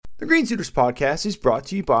The Green Suiters podcast is brought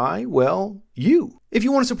to you by, well, you. If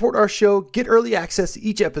you want to support our show, get early access to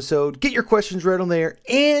each episode, get your questions read on there,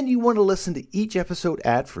 and you want to listen to each episode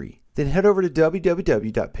ad-free, then head over to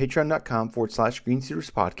www.patreon.com/Green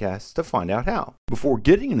Suiters podcast to find out how. Before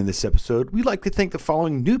getting into this episode, we'd like to thank the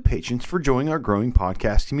following new patrons for joining our growing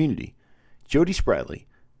podcast community: Jody Spradley,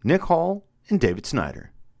 Nick Hall, and David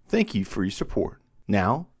Snyder. Thank you for your support.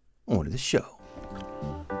 Now, on to the show.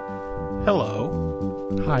 Hello.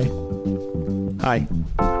 Hi. Hi.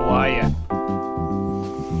 How are you?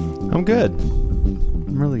 I'm good.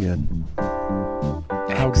 I'm really good.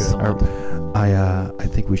 How good? I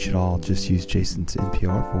think we should all just use Jason's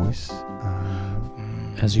NPR voice.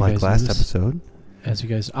 As you like guys last noticed, episode. As you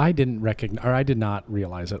guys, I didn't recognize, or I did not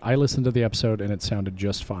realize it. I listened to the episode and it sounded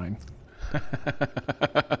just fine.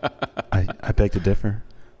 I beg to differ.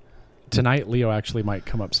 Tonight, Leo actually might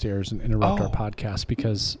come upstairs and interrupt our podcast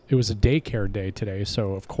because it was a daycare day today.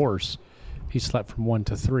 So of course, he slept from 1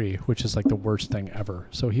 to 3, which is like the worst thing ever.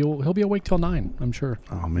 So he'll be awake till 9, I'm sure.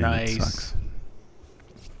 Oh man, Nice. It sucks.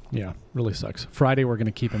 Yeah, really sucks. Friday, we're going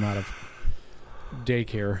to keep him out of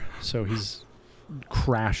daycare, so he's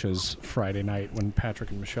crashes Friday night when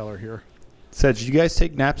Patrick and Michelle are here. Said, did you guys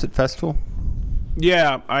take naps at Festival?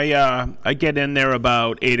 Yeah, I get in there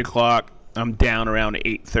about 8 o'clock. I'm down around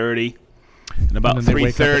 8:30, and about And then they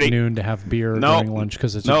wake up 3:30. at noon to have beer Nope. during lunch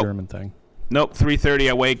because it's Nope. a German thing. Nope, 3:30.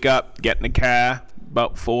 I wake up, get in the car.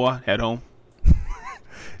 About 4, head home.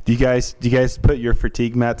 Do you guys put your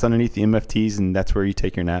fatigue mats underneath the MFTs and that's where you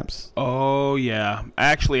take your naps? Oh yeah,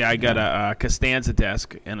 actually I got a Costanza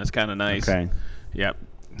desk, and it's kind of nice. Okay. Yep.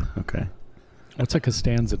 Okay. What's a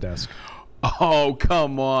Costanza desk? Oh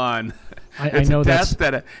come on. I It's know a that's desk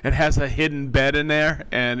that it has a hidden bed in there,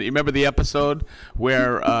 and you remember the episode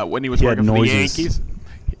where when he was He had working for the noises. Yankees,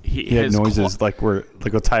 He had noises like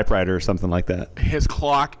a typewriter or something like that. His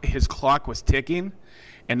clock was ticking,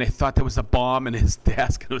 and they thought there was a bomb in his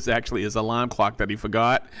desk. It was actually his alarm clock that he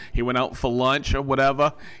forgot. He went out for lunch or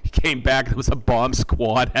whatever. He came back. There was a bomb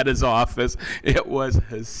squad at his office. It was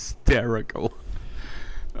hysterical.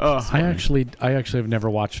 Oh, I actually have never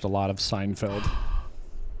watched a lot of Seinfeld.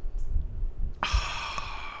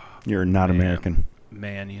 You're not American.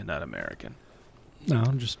 Man, you're not American. No,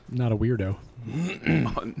 I'm just not a weirdo.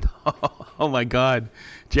 Oh, no. Oh my God,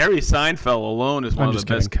 Jerry Seinfeld alone is one of the just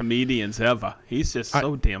best kidding. comedians ever. He's just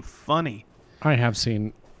so damn funny. I've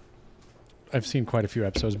seen quite a few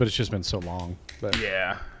episodes, but it's just been so long. But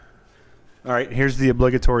Yeah. All right, here's the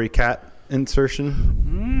obligatory cat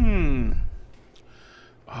insertion.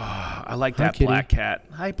 Oh, I like Hi, that kitty. black cat.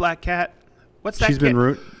 Hi, black cat. What's that? She's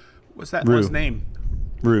been What's that Rue. one's name?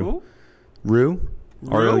 Rue. Rue? Rue?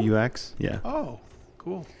 R-O-U-X? Yeah. Oh,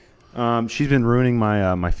 cool. She's been ruining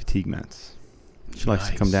my my fatigue mats. She likes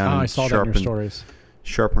to come Nice. down I and saw that in your stories.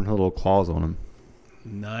 sharpen her little claws on them.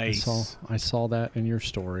 Nice. I saw that in your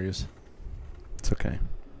stories. It's okay.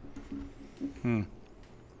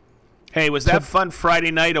 Hey, was that fun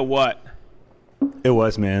Friday night or what? It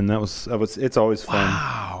was, man. That was. It's always fun.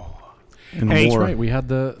 Wow. And Hey, That's more. right. We had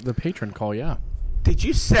the patron call. Yeah. Did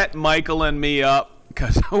you set Michael and me up?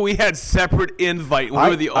 Because we had separate invite. We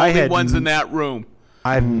were the I only had ones in that room.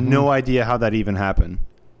 I have no idea how that even happened.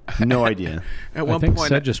 No idea. At I one think point,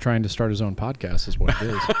 Sed just trying to start his own podcast is what it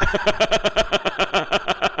is.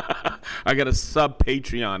 I got a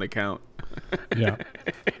sub-Patreon account. Yeah.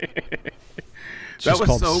 It's That just was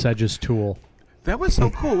called so- Sedge's Tool. That was so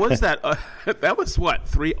cool. What is that? That was what?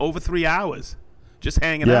 Over 3 hours, just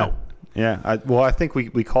hanging out. Yeah. I think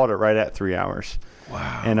we called it right at 3 hours.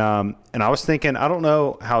 Wow. And I was thinking, I don't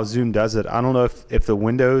know how Zoom does it. I don't know if the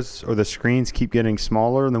windows or the screens keep getting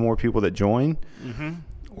smaller the more people that join,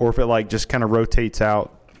 or if it like just kind of rotates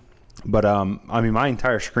out. But I mean, my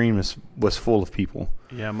entire screen was full of people.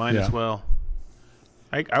 Yeah, mine Yeah. as well.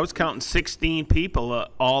 I was counting 16 people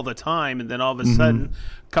all the time, and then all of a sudden,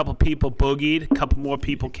 a couple people boogied, a couple more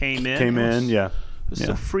people came in. Yeah. It was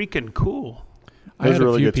so freaking cool. I was had a a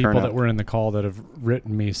really few good people turnout. that were in the call that have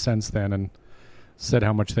written me since then and said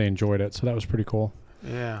how much they enjoyed it. So that was pretty cool.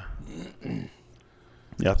 Yeah.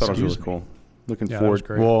 Yeah, I thought it was Excuse really me. cool. Looking Yeah, that was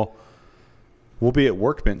forward. great. Well, we'll be at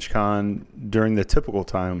Workbench Con during the typical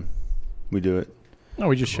time we do it. No,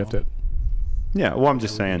 we just shift it. Yeah, well, I'm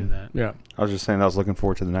just We can saying. do that. Yeah. I was just saying I was looking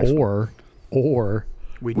forward to the next one. Or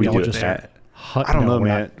We We do do it it just there. at, I don't know, we're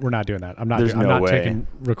man. Not, we're not doing that. I'm not. There's I'm no not way. taking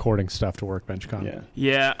recording stuff to Workbench Con. yeah.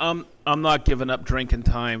 Yeah, I'm not giving up drinking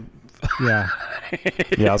time. Yeah.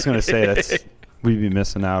 Yeah, I was going to say we'd be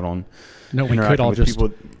missing out on No, we could interacting all with just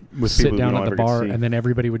people, with sit people we down don't at the ever get to bar, see. and then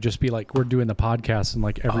everybody would just be like, "We're doing the podcast," and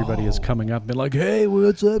like everybody is coming up and be like, "Hey,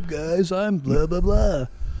 what's up, guys? I'm blah blah blah."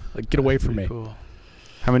 Like, get away from me. Cool.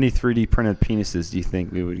 How many 3D printed penises do you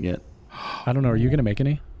think we would get? I don't know. Are you going to make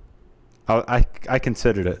any? I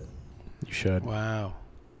considered it. You should. Wow.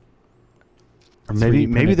 Or maybe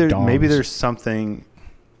 3D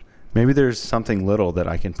there's something little that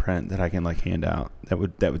I can print that I can like hand out that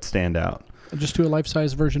would stand out. Just do a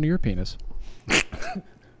life-size version of your penis. I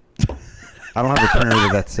don't have a printer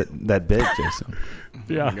that's that big, Jason.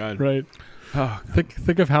 Yeah, my God. right. Oh,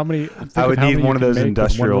 Think of how many. I would need one of those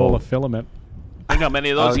industrial. One roll of filament. think how many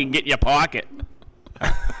of those you can get in your pocket.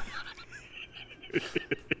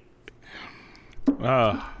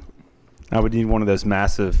 I would need one of those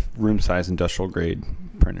massive room-size industrial grade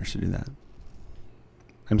printers to do that.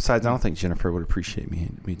 And besides, I don't think Jennifer would appreciate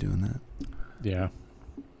me doing that. Yeah.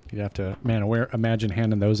 You'd have to, imagine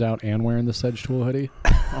handing those out and wearing the Sedge Tool hoodie.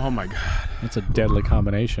 Oh my God. That's a deadly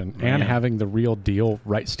combination. Man. And having the real deal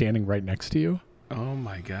standing right next to you. Oh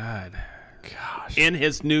my God. Gosh. In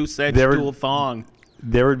his new Sedge Tool thong.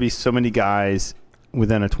 There would be so many guys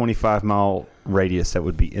within a 25-mile radius that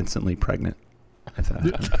would be instantly pregnant if that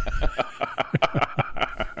happened.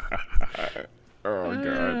 Oh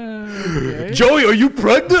God. Okay. Joey, are you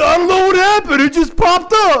pregnant? I don't know what happened. It just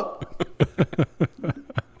popped up.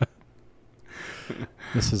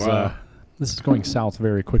 This is going south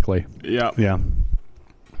very quickly. Yeah. Yeah.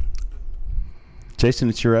 Jason,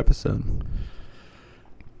 it's your episode.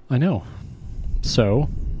 I know. So,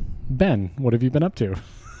 Ben, what have you been up to?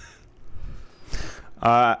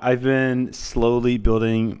 I've been slowly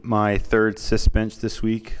building my third sis bench this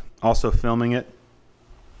week. Also filming it.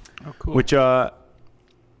 Oh, cool. Which it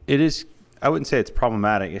is. I wouldn't say it's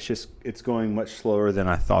problematic. It's just it's going much slower than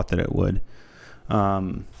I thought that it would.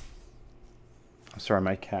 I'm sorry,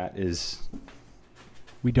 my cat is.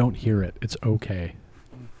 We don't hear it. It's okay.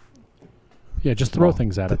 Yeah, just throw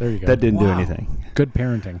things at it. There you go. That didn't do Wow. anything. Good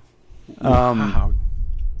parenting. Wow.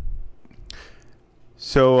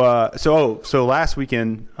 So last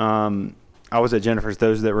weekend, I was at Jennifer's.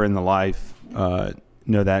 Those that were in the live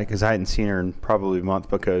know that because I hadn't seen her in probably a month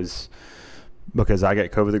because I got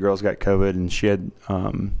COVID, the girls got COVID, and she had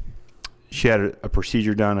a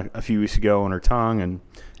procedure done a few weeks ago on her tongue. And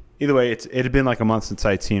either way, it had been like a month since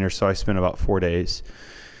I'd seen her, so I spent about 4 days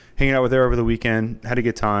hanging out with her over the weekend. Had a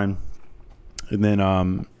good time, and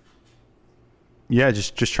then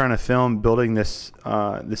just trying to film building this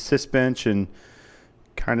sis bench and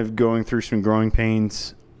kind of going through some growing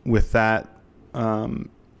pains with that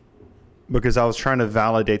because I was trying to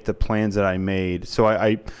validate the plans that I made. So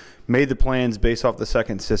I made the plans based off the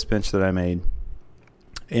second sis bench that I made.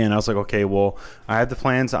 And I was like, okay, well, I have the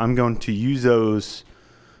plans. I'm going to use those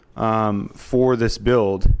for this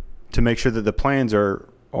build to make sure that the plans are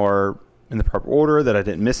in the proper order, that I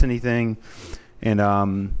didn't miss anything.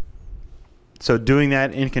 And so doing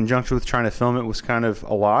that in conjunction with trying to film it was kind of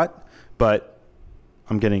a lot, but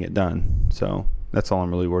I'm getting it done. So that's all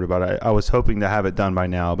I'm really worried about. I was hoping to have it done by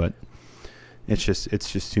now, but it's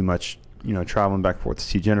just too much, traveling back and forth to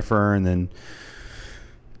see Jennifer. And then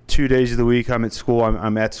 2 days of the week I'm at school.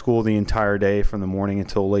 I'm at school the entire day from the morning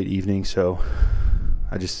until late evening. So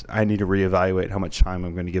I need to reevaluate how much time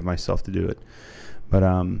I'm going to give myself to do it. But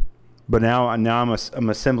now I'm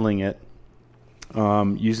assembling it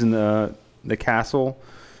using the castle,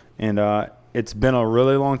 and it's been a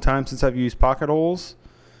really long time since I've used pocket holes,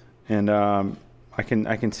 and I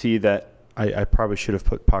can see that I probably should have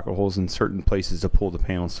put pocket holes in certain places to pull the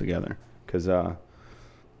panels together because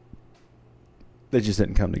they just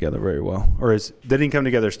didn't come together very well, they didn't come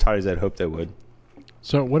together as tight as I'd hoped they would.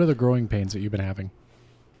 So what are the growing pains that you've been having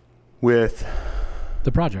With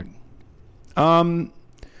the project?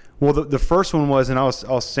 well, the first one was, and I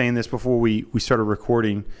was saying this before we started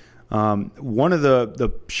recording. One of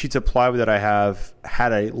the sheets of plywood that I have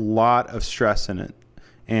had a lot of stress in it,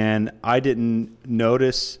 and I didn't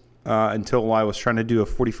notice until I was trying to do a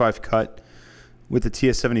 45 cut with the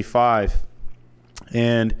TS75.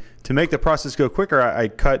 And to make the process go quicker, I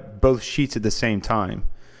cut both sheets at the same time,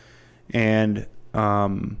 and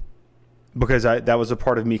because that was a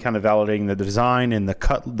part of me kind of validating the design and the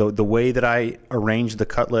cut, the way that I arranged the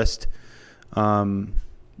cut list,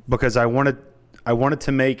 because I wanted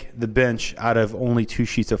to make the bench out of only 2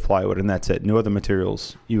 sheets of plywood, and that's it. No other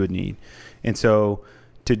materials you would need. And so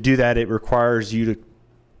to do that, it requires you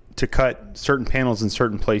to cut certain panels in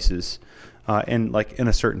certain places, in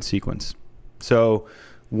a certain sequence. So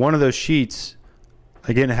one of those sheets,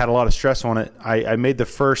 again, it had a lot of stress on it. I made the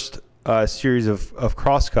first series of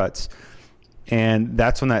cross cuts, and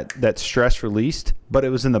that's when that stress released, but it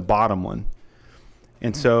was in the bottom one.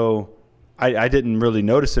 And so I didn't really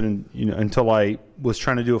notice it until I was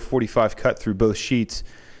trying to do a 45 cut through both sheets,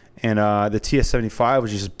 And the TS-75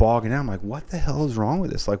 was just bogging down. I'm like, what the hell is wrong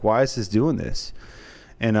with this? Like, why is this doing this?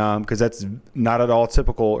 And because that's not at all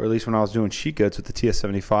typical, or at least when I was doing sheet goods with the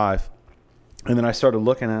TS-75. And then I started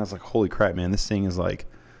looking and I was like, holy crap, man, this thing is like,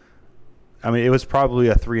 I mean, it was probably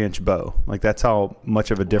a 3-inch bow. Like, that's how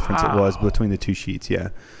much of a difference it was between the two sheets. Yeah.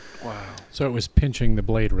 Wow. So it was pinching the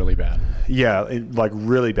blade really bad. Yeah, like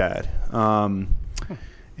really bad.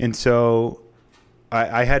 And so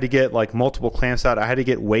I had to get like multiple clamps out. I had to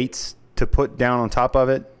get weights to put down on top of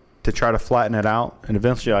it to try to flatten it out. And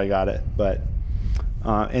eventually I got it. But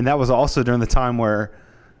and that was also during the time where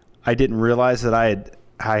I didn't realize that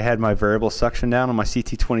I had my variable suction down on my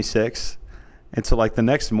CT26. And so like the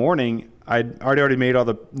next morning, I'd already made all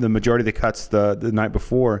the majority of the cuts the night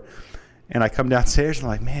before. And I come downstairs and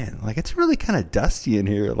I'm like, man, like it's really kind of dusty in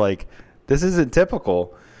here. Like this isn't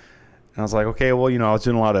typical. And I was like, okay, well, I was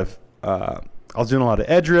doing a lot of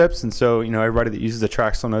edge rips. And so, everybody that uses the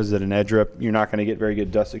Traxxel knows that an edge rip, you're not going to get very good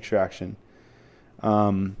dust extraction.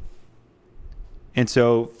 And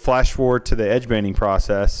so flash forward to the edge banding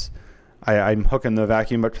process, I'm hooking the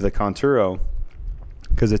vacuum up to the Conturo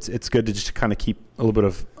because it's good to just kind of keep a little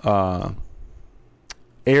bit of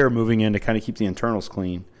air moving in to kind of keep the internals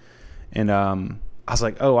clean. And I was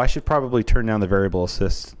like, oh, I should probably turn down the variable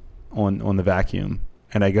assist on the vacuum.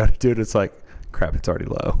 And I go to do it. It's like, crap, it's already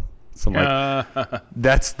low. So I'm like,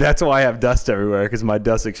 that's why I have dust everywhere, because my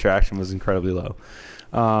dust extraction was incredibly low.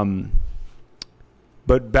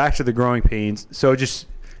 But back to the growing pains. So just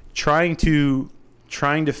trying to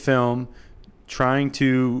film, trying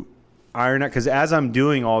to iron out, because as I'm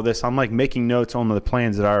doing all this, I'm like making notes on the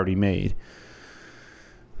plans that I already made.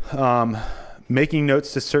 Making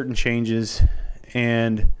notes to certain changes,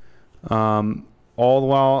 and all the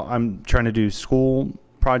while I'm trying to do school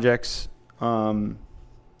projects,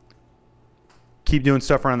 keep doing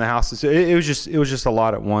stuff around the house. So it was just a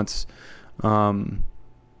lot at once.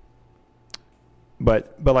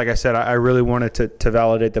 But like I said, I really wanted to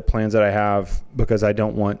validate the plans that I have, because I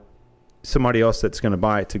don't want somebody else that's going to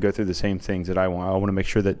buy it to go through the same things that I want. I want to make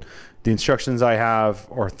sure that the instructions I have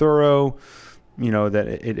are thorough, that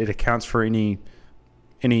it accounts for any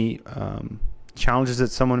challenges that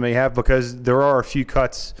someone may have, because there are a few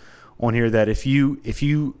cuts on here that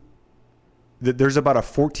there's about a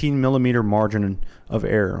 14 millimeter margin of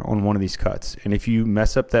error on one of these cuts. And if you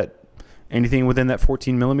mess up anything within that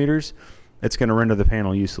 14 millimeters, it's going to render the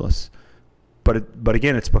panel useless. But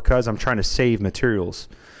again, it's because I'm trying to save materials.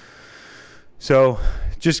 So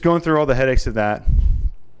just going through all the headaches of that.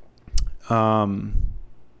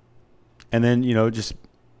 And then, just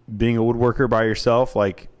being a woodworker by yourself,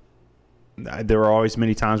 like there are always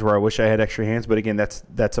many times where I wish I had extra hands. But again,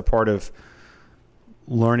 that's a part of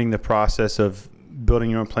learning the process of building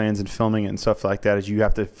your own plans and filming it and stuff like that, is you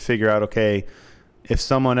have to figure out, okay, if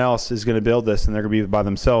someone else is going to build this and they're going to be by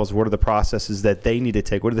themselves, what are the processes that they need to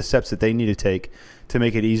take? What are the steps that they need to take to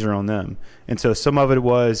make it easier on them? And so some of it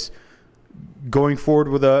was going forward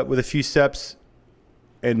with a few steps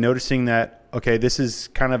and noticing that, okay, this is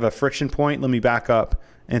kind of a friction point. Let me back up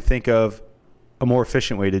and think of a more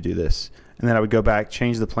efficient way to do this. And then I would go back,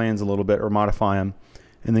 change the plans a little bit or modify them,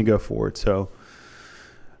 and then go forward. So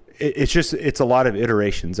it's a lot of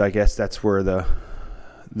iterations. I guess that's where the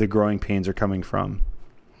growing pains are coming from.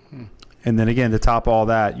 And then again, to top all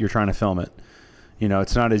that, you're trying to film it.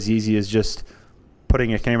 It's not as easy as just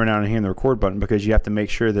putting a camera down and hitting the record button, because you have to make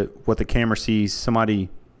sure that what the camera sees, somebody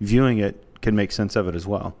viewing it can make sense of it as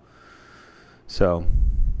well. So,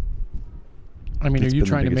 I mean, are you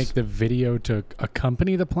trying to make the video to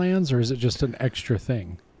accompany the plans, or is it just an extra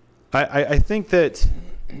thing? I think that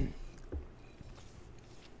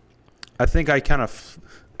I kind of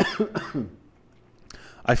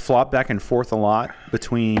I flop back and forth a lot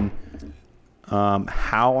between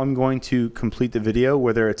how I'm going to complete the video,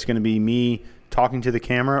 whether it's going to be me talking to the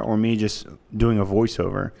camera or me just doing a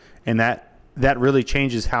voiceover. And that really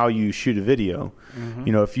changes how you shoot a video.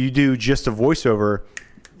 Mm-hmm. If you do just a voiceover,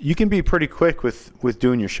 you can be pretty quick with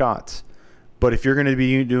doing your shots. But if you're going to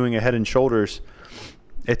be doing a head and shoulders,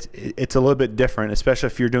 it's a little bit different, especially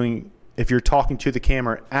if you're talking to the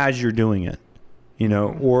camera as you're doing it,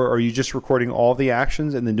 or are you just recording all the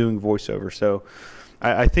actions and then doing voiceover? So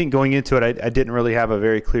I think going into it, I didn't really have a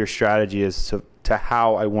very clear strategy as to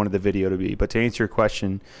how I wanted the video to be. But to answer your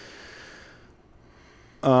question,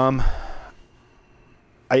 I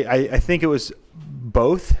think it was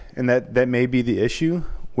both, and that may be the issue,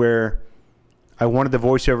 where I wanted the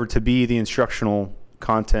voiceover to be the instructional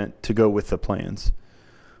content to go with the plans.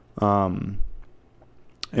 And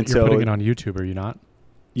you're putting it on YouTube, are you not?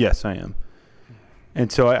 Yes, I am. And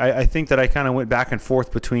so I think that I kind of went back and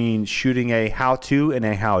forth between shooting a how-to and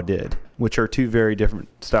a how-did, which are two very different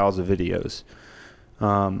styles of videos.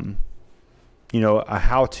 A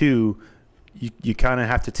how-to, you kind of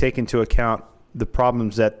have to take into account the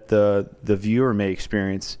problems that the viewer may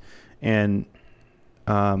experience and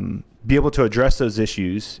be able to address those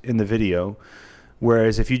issues in the video.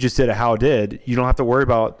 Whereas if you just did a how-did, you don't have to worry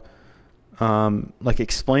about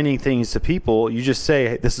explaining things to people. You just say,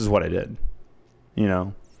 hey, this is what I did.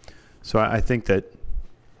 So I think that,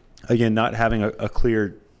 again, not having a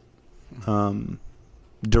clear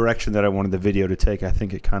direction that I wanted the video to take, I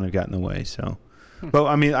think it kind of got in the way. So, but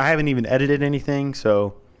I mean, I haven't even edited anything,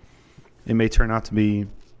 so it may turn out to be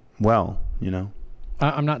well.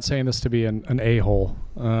 I'm not saying this to be an a-hole,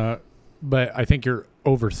 but I think you're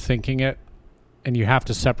overthinking it, and you have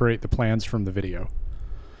to separate the plans from the video.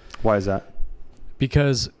 Why is that?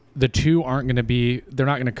 Because the two they're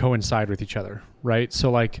not going to coincide with each other, right?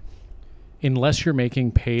 So unless you're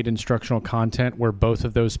making paid instructional content where both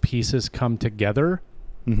of those pieces come together,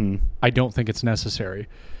 I don't think it's necessary.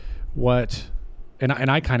 And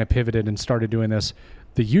I kind of pivoted and started doing this.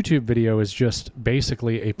 The YouTube video is just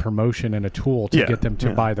basically a promotion and a tool to get them to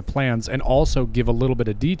buy the plans and also give a little bit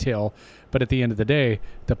of detail. But at the end of the day,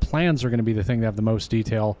 the plans are going to be the thing that have the most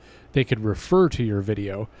detail. They could refer to your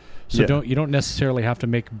video. So you don't necessarily have to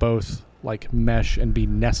make both mesh and be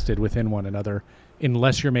nested within one another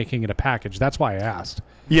unless you're making it a package. That's why I asked.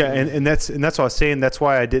 Yeah, and that's what I was saying. That's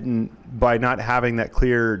why I didn't, by not having that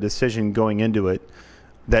clear decision going into it,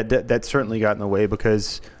 that certainly got in the way,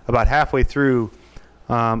 because about halfway through,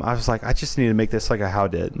 I was like, I just need to make this like a how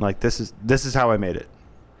did. This is how I made it,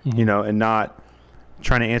 and not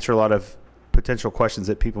trying to answer a lot of potential questions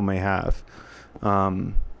that people may have.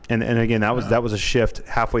 And again, that was a shift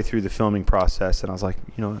halfway through the filming process, and I was like,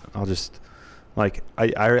 I'll just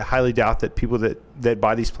I highly doubt that people that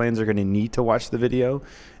buy these plans are going to need to watch the video.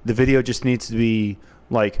 The video just needs to be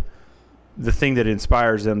the thing that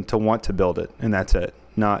inspires them to want to build it, and that's it.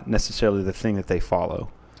 Not necessarily the thing that they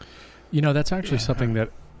follow. That's actually something that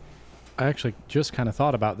I actually just kind of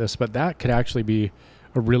thought about this, but that could actually be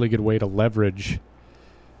a really good way to leverage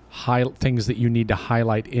things that you need to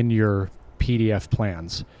highlight in your PDF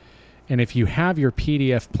plans. And if you have your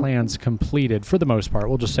PDF plans completed, for the most part,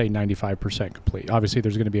 we'll just say 95% complete. Obviously,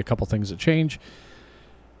 there's going to be a couple things that change.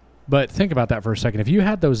 But think about that for a second. If you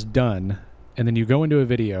had those done, and then you go into a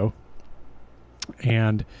video,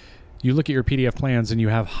 and you look at your PDF plans, and you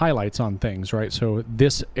have highlights on things, right? So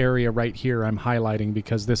this area right here, I'm highlighting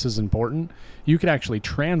because this is important. You could actually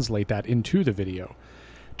translate that into the video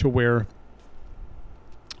to where,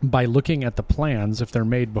 by looking at the plans, if they're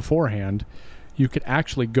made beforehand, you could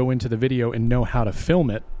actually go into the video and know how to film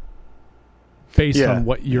it based on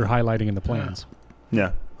what you're highlighting in the plans.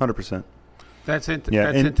 Yeah, 100%. That's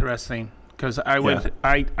interesting, because I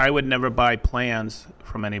would never buy plans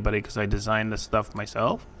from anybody because I design this stuff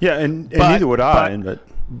myself. Yeah, and neither would I.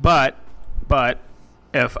 But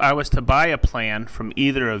if I was to buy a plan from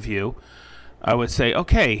either of you, I would say,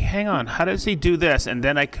 okay, hang on, how does he do this? And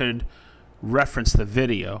then I could reference the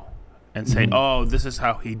video and say, oh, this is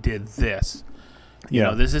how he did this.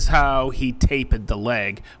 This is how he tapered the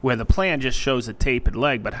leg, where the plan just shows a tapered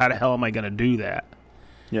leg, but how the hell am I going to do that?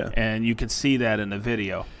 Yeah. And you can see that in the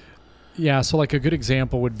video. Yeah, so a good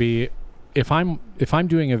example would be if I'm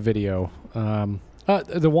doing a video,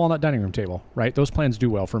 the walnut dining room table, right? Those plans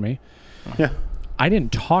do well for me. Yeah. I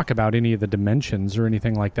didn't talk about any of the dimensions or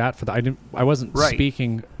anything like that I wasn't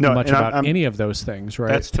speaking much about any of those things,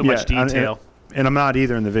 right? That's too much detail. And I'm not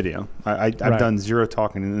either in the video. I've done zero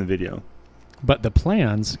talking in the video. But the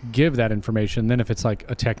plans give that information. Then if it's a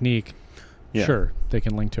technique, sure, they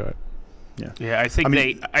can link to it. Yeah. I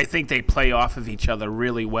think they play off of each other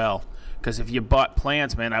really well. Because if you bought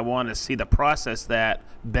plans, man, I want to see the process that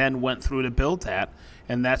Ben went through to build that,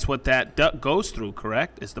 and that's what that goes through.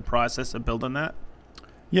 Correct? Is the process of building that?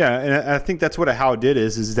 Yeah, and I think that's what a how did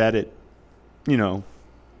is that it,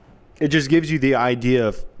 it just gives you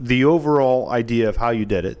the overall idea of how you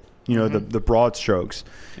did it. The broad strokes,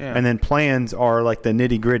 and then plans are the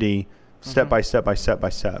nitty gritty, step by step by step by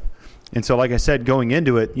step. And so, like I said, going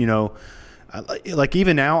into it,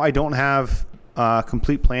 even now, I don't have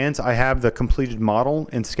complete plans. I have the completed model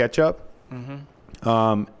in SketchUp, and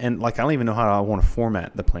I don't even know how I want to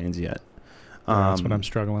format the plans yet. That's what I'm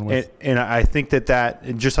struggling with. And I think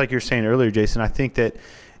that just like you're saying earlier, Jason, I think that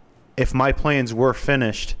if my plans were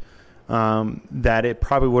finished, that it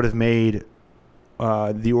probably would have made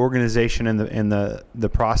the organization and the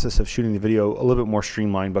process of shooting the video a little bit more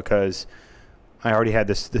streamlined, because I already had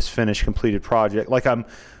this finished completed project.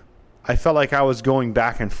 I felt like I was going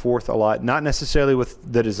back and forth a lot, not necessarily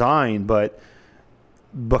with the design, but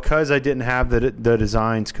because I didn't have the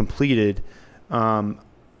designs completed,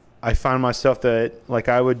 I found myself that like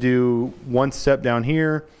I would do one step down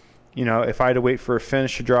here, you know, if I had to wait for a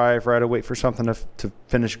finish to dry, if I had to wait for something to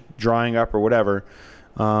finish drying up or whatever,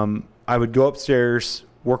 I would go upstairs,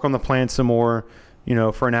 work on the plan some more, you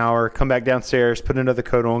know, for an hour, come back downstairs, put another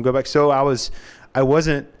coat on, go back. So I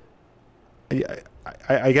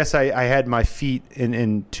guess I had my feet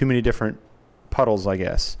in too many different puddles, I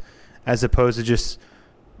guess, as opposed to just,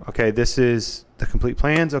 okay, this is the complete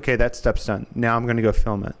plans. Okay, that step's done. Now I'm going to go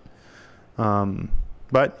film it.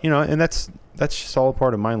 But, you know, and that's just all a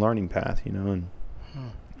part of my learning path, you know. And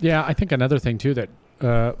yeah, I think another thing too that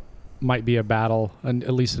might be a battle, and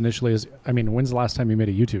at least initially, is, I mean, when's the last time you made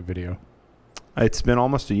a YouTube video? It's been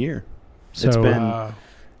almost a year. So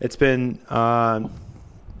it's been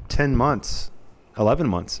 10 months, 11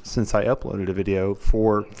 months since I uploaded a video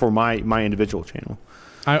for my individual channel.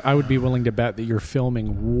 I would be willing to bet that you're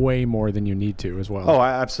filming way more than you need to as well. Oh,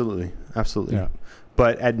 absolutely. Yeah.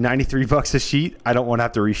 But at $93 a sheet, I don't want to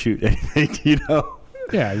have to reshoot anything, you know?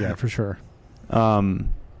 Yeah, for sure.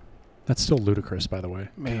 That's still ludicrous, by the way.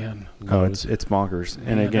 Man. Oh, it's bonkers.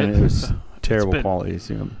 And again, it was terrible quality.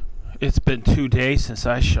 You know? It's been 2 days since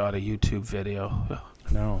I shot a YouTube video.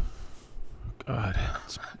 No. God.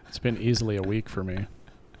 It's been easily a week for me.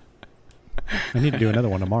 I need to do another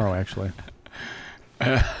one tomorrow, actually.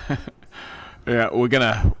 Yeah,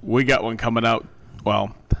 we got one coming out.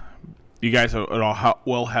 Well, you guys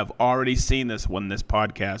will have already seen this when this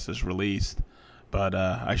podcast is released. But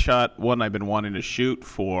I shot one I've been wanting to shoot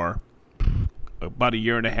for about a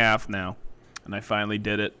year and a half now, and I finally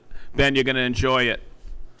did it. Ben, you're going to enjoy it.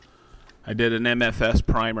 I did an MFS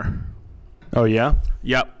primer. Oh, yeah?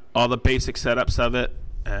 Yep, all the basic setups of it,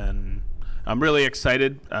 and I'm really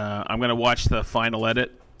excited. I'm going to watch the final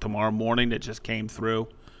edit tomorrow morning that just came through.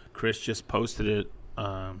 Chris just posted it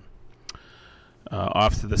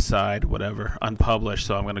off to the side, whatever, unpublished,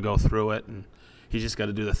 so I'm going to go through it, and he's just got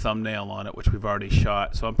to do the thumbnail on it, which we've already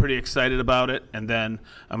shot. So I'm pretty excited about it, and then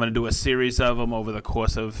I'm going to do a series of them over the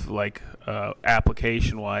course of, like,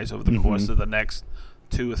 application-wise, over the course of the next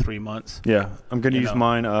 2 or 3 months. Yeah, I'm going to use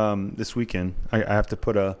mine this weekend. I have to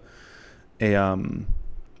put a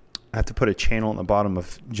channel on the bottom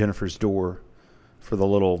of Jennifer's door for the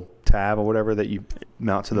little tab or whatever that you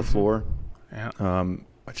mount to the floor. Yeah.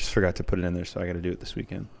 I just forgot to put it in there, so I got to do it this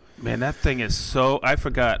weekend. Man, that thing is I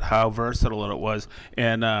forgot how versatile it was.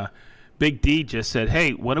 And Big D just said,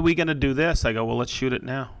 hey, when are we going to do this? I go, well, let's shoot it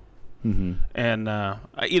now. Mm-hmm. And, I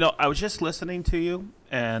was just listening to you,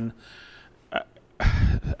 and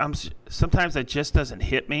sometimes it just doesn't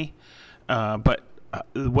hit me. But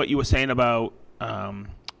what you were saying about a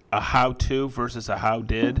how-to versus a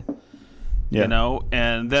how-did, you know,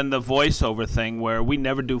 and then the voiceover thing where we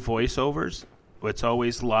never do voiceovers. It's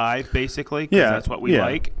always live, basically, because that's what we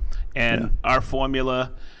like. And our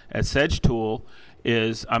formula at Sedge Tool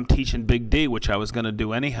is I'm teaching Big D, which I was going to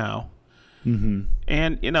do anyhow. Mm-hmm.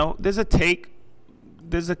 And, you know, there's a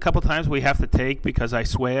couple times we have to take because I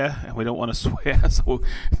swear, and we don't want to swear. So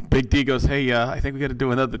Big D goes, hey, I think we got to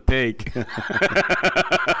do another take.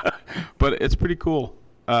 But it's pretty cool.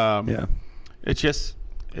 It's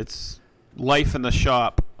life in the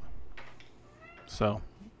shop. So.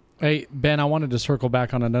 Hey, Ben, I wanted to circle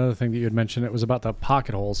back on another thing that you had mentioned. It was about the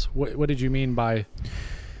pocket holes. What did you mean by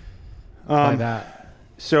that?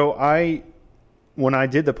 So when I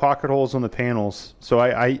did the pocket holes on the panels, so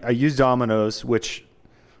I used dominoes, which,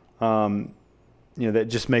 that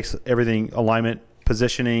just makes everything, alignment,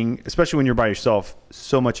 positioning, especially when you're by yourself,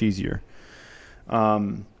 so much easier.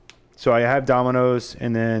 So I have dominoes,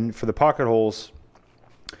 and then for the pocket holes,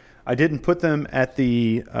 I didn't put them at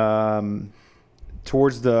the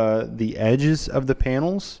towards the edges of the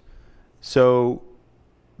panels. So,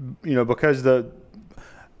 because I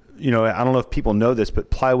don't know if people know this,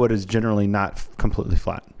 but plywood is generally not completely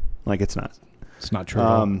flat. Like it's not. It's not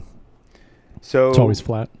true. So it's always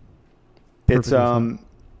flat. It's flat.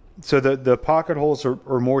 So the pocket holes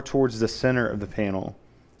are more towards the center of the panel,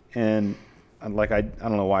 and like I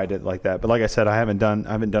don't know why I did it like that, but like I said, I haven't done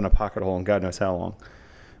a pocket hole in God knows how long.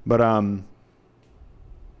 But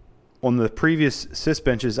on the previous sys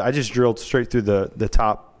benches, I just drilled straight through the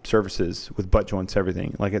top surfaces with butt joints,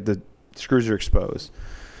 everything. Like the screws are exposed.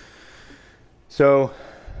 So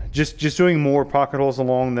just doing more pocket holes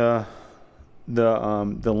along the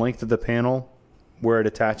length of the panel where it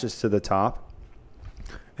attaches to the top.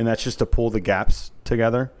 And that's just to pull the gaps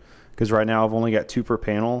together. Because right now I've only got 2 per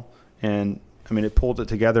panel. And, it pulled it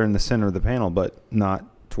together in the center of the panel, but not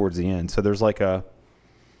towards the end. So there's like a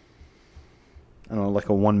I don't know, like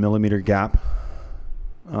a 1 millimeter gap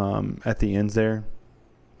at the ends there.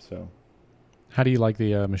 So, how do you like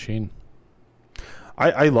the machine?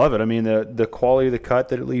 I love it. I mean, the quality of the cut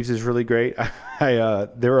that it leaves is really great.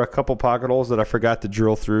 There were a couple pocket holes that I forgot to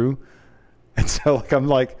drill through. And so I'm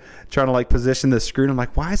trying to position the screw, and I'm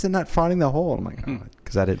like, why is it not finding the hole? And I'm like,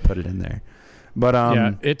 because I didn't put it in there. But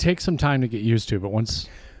yeah, it takes some time to get used to, but once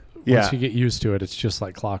you get used to it, it's just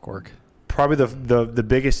like clockwork. Probably the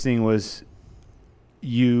biggest thing was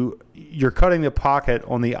you're cutting the pocket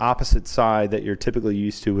on the opposite side that you're typically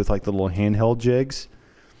used to with the little handheld jigs.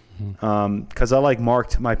 Because I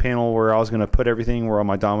marked my panel where I was going to put everything, where all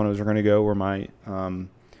my dominoes are going to go, where my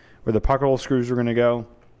where the pocket hole screws were going to go.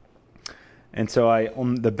 And so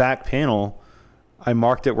on the back panel, I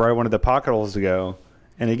marked it where I wanted the pocket holes to go.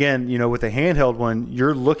 And again, with the handheld one,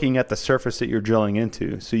 you're looking at the surface that you're drilling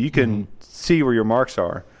into, so you can see where your marks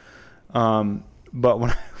are. But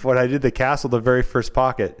when I did the castle, the very first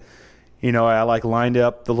pocket, I lined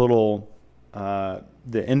up the little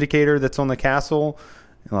the indicator that's on the castle,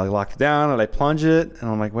 and I locked it down, and I plunge it,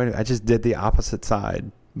 and I'm like, wait, I just did the opposite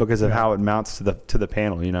side because of how it mounts to the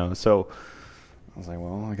panel, So I was like,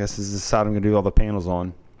 well, I guess this is the side I'm going to do all the panels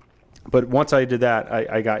on. But once I did that,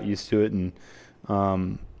 I got used to it, and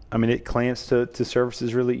it clamps to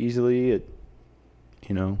surfaces really easily.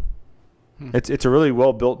 It's a really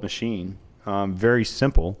well built machine, very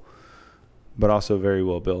simple, but also very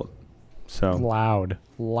well built. So loud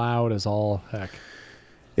as all heck.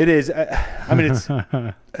 It is.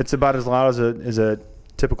 It's about as loud as a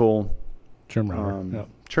typical trim router.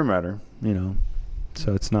 Trim router,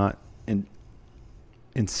 So it's not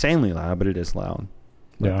insanely loud, but it is loud.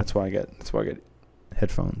 Yeah, that's why I get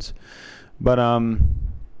headphones. But I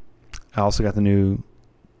also got the new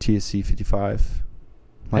TSC 55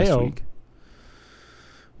 last week,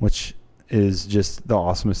 which is just the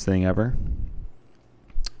awesomest thing ever.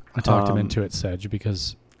 I talked him into it, Sedge,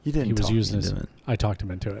 because you didn't. He was using his. I talked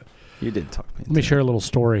him into it. You did talk me into it. Let me share a little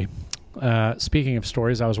story. Speaking of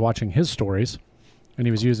stories, I was watching his stories, and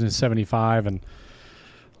he was using his 75 and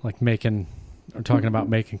talking about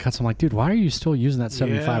making cuts. I'm like, dude, why are you still using that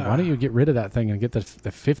 75? Yeah. Why don't you get rid of that thing and get the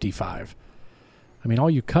 55? I mean, all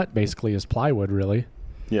you cut basically is plywood, really.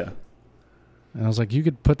 Yeah. And I was like, you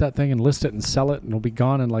could put that thing and list it and sell it, and it'll be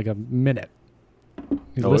gone in a minute.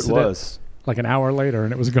 It was. An hour later,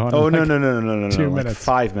 and it was gone. Oh, in no. 2 minutes.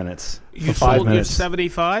 5 minutes. You sold your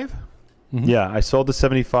 75? Mm-hmm. Yeah, I sold the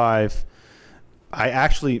 75. I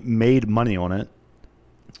actually made money on it,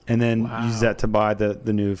 and then used that to buy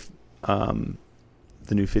the new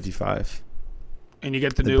 55. And you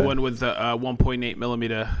get the new one with the 1.8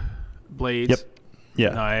 millimeter blades. Yep. Yeah.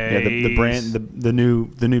 Nice. Yeah. The brand, the new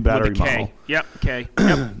battery with the K. model. Yep. K.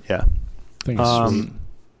 Yep. Yeah. Thing is sweet.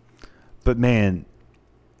 But man,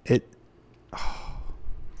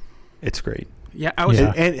 it's great. Yeah, I was.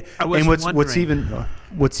 Yeah. And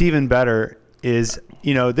what's even better is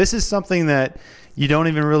this is something that you don't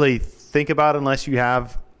even really think about unless you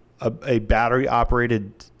have a battery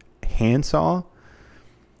operated handsaw.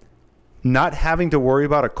 Not having to worry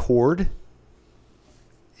about a cord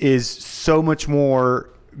is so much more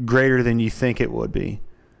greater than you think it would be.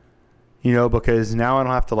 Because now I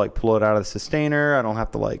don't have to pull it out of the sustainer. I don't have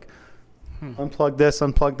to unplug this,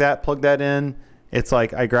 unplug that, plug that in. It's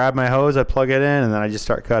I grab my hose, I plug it in, and then I just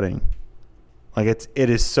start cutting. It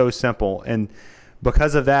is so simple. And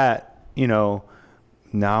because of that, now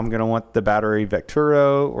I'm going to want the battery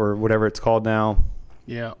Vecturo or whatever it's called now.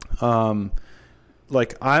 Yeah. I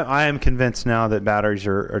am convinced now that batteries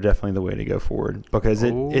are definitely the way to go forward because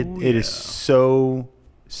it is so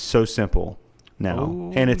simple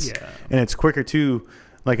now. And it's quicker too.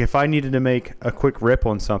 If I needed to make a quick rip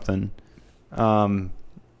on something, I've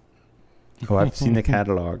seen the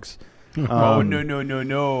catalogs.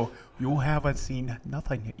 No. You haven't seen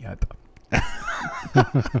nothing yet.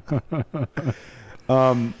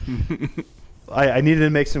 I needed to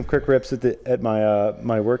make some quick rips at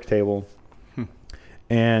my work table.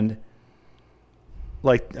 And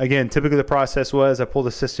again, typically the process was I pull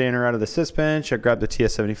the sustainer out of the sys bench, I grab the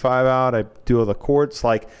TS75 out, I do all the cords.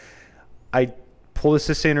 I pull the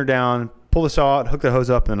sustainer down, pull the saw out, hook the hose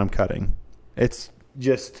up, and then I'm cutting. It's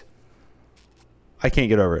just, I can't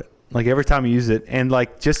get over it. Every time I use it, and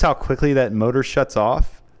just how quickly that motor shuts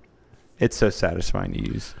off, it's so satisfying to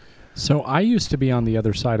use. So I used to be on the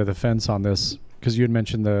other side of the fence on this because you had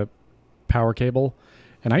mentioned the power cable.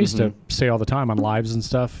 And I used to say all the time on lives and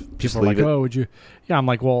stuff, people are like, oh, would you? Yeah, I'm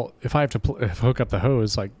like, well, if I have to hook up the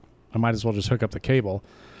hose, I might as well just hook up the cable.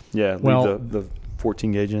 Yeah, leave the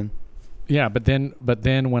 14 gauge in. Yeah, but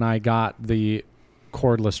then when I got the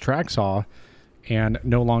cordless track saw, and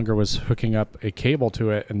no longer was hooking up a cable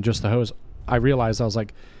to it and just the hose, I realized I was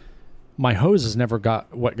like, my hose has never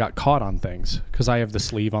got caught on things because I have the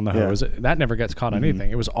sleeve on the hose. That never gets caught on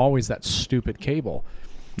anything. It was always that stupid cable.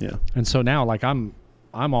 Yeah. And so now, like, I'm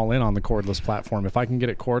all in on the cordless platform. If I can get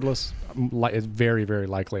it cordless, it's very, very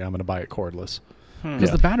likely I'm going to buy it cordless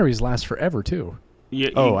because the batteries last forever too.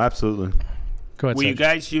 Absolutely. Go ahead. Were you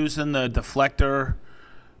guys using the deflector?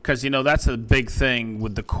 Because, that's a big thing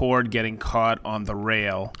with the cord getting caught on the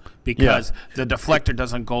rail because the deflector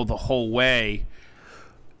doesn't go the whole way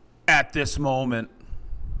at this moment.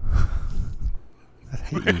 I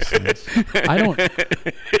hate you, Sedge. I don't.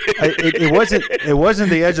 It wasn't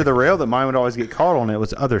the edge of the rail that mine would always get caught on. It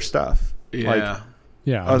was other stuff. Yeah.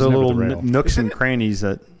 Yeah. Other little nooks and crannies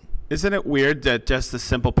that. Isn't it weird that just the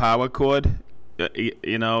simple power cord,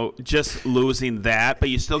 just losing that, but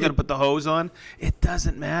you still got to put the hose on? It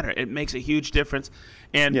doesn't matter. It makes a huge difference.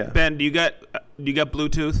 And Ben, do you got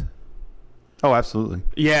Bluetooth? Oh, absolutely.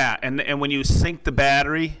 Yeah, and when you sync the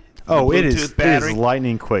battery. It is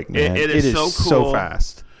lightning quick, man. It is so cool. So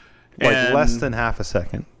fast. Like less than half a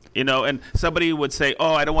second. And somebody would say,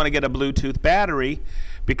 "Oh, I don't want to get a Bluetooth battery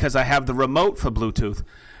because I have the remote for Bluetooth."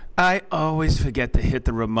 I always forget to hit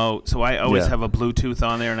the remote, so I always have a Bluetooth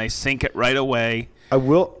on there, and I sync it right away. I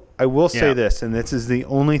will say this, and this is the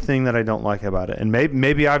only thing that I don't like about it. And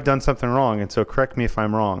maybe I've done something wrong, and so correct me if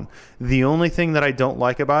I'm wrong. The only thing that I don't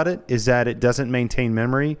like about it is that it doesn't maintain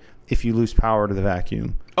memory if you lose power to the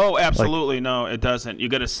vacuum. Oh, absolutely. No, it doesn't. You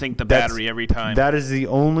got to sync the battery every time. That is the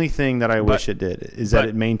only thing that I wish it did, is that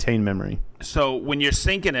it maintained memory. So when you're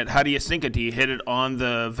syncing it, how do you sync it? Do you hit it on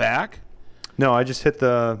the vac? No, I just hit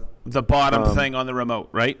the bottom thing on the remote,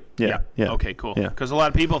 right? Yeah. Okay, cool. Yeah. Because a lot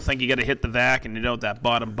of people think you got to hit the vac and that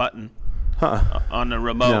bottom button on the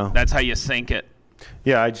remote. No. That's how you sync it.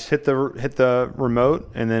 Yeah, I just hit the remote,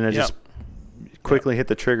 and then I just quickly hit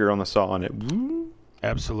the trigger on the saw, and it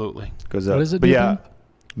absolutely goes up. What does it but do? Yeah.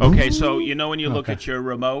 Okay, so when you look at your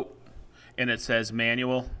remote and it says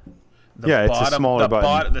manual, it's a smaller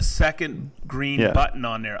button. The second green button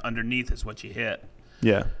on there underneath is what you hit.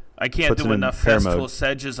 Yeah. I can't do enough festival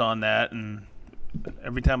sedges on that, and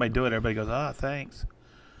every time I do it, everybody goes, thanks.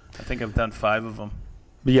 I think I've done 5 of them.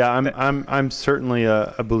 But yeah, I'm certainly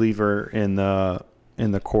a believer in the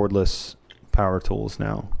cordless power tools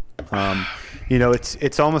now.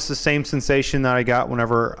 It's almost the same sensation that I got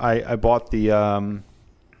whenever I bought the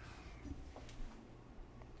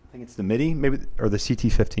I think it's the MIDI, maybe, or the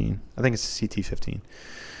CT15. I think it's the CT15.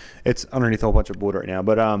 It's underneath a whole bunch of wood right now,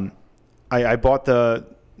 but I bought the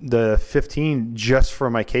 15 just for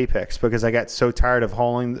my Capex because I got so tired of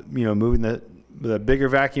hauling, moving the bigger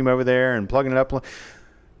vacuum over there and plugging it up.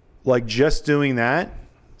 Like just doing that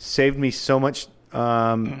saved me so much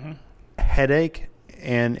headache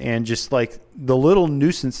and just like the little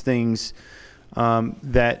nuisance things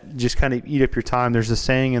that just kind of eat up your time. There's a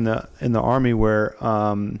saying in the Army where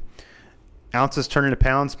ounces turn into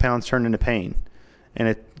pounds, pounds turn into pain. And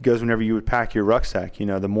it goes whenever you would pack your rucksack.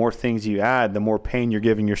 The more things you add, the more pain you're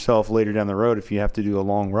giving yourself later down the road if you have to do a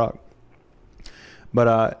long ruck.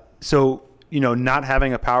 But so not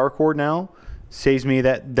having a power cord now saves me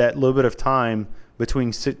that little bit of time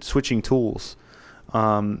between switching tools,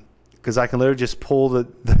 because I can literally just pull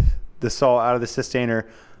the saw out of the sustainer,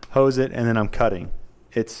 hose it, and then I'm cutting.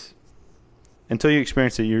 It's until you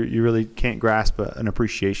experience it, you really can't grasp an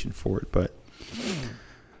appreciation for it. But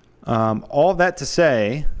all that to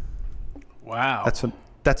say, wow, that's what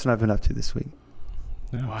I've been up to this week.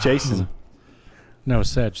 Wow. Jason, no,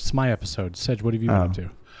 Sedge, it's my episode. Sedge, what have you been up to?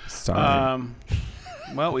 Sorry.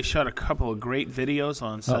 Well, we shot a couple of great videos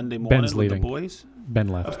on Sunday morning with the boys. Ben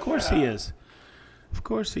left. Of course he is.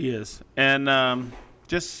 And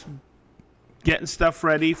just getting stuff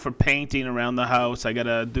ready for painting around the house. I got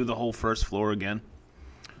to do the whole first floor again.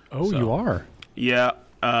 Oh, so, you are? Yeah.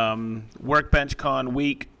 Workbench Con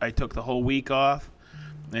week. I took the whole week off.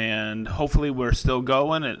 And hopefully we're still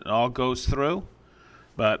going. It all goes through.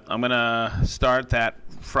 But I'm going to start that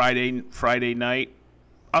Friday night.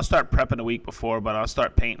 I'll start prepping a week before, but I'll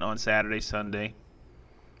start painting on Saturday, Sunday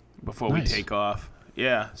before we take off.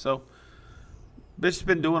 Yeah, so just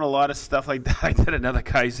been doing a lot of stuff like that. I did another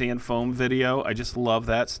Kaizen foam video. I just love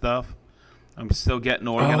that stuff. I'm still getting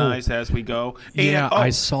organized as we go. Yeah,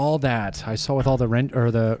 I saw that. I saw with all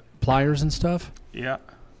the pliers and stuff. Yeah.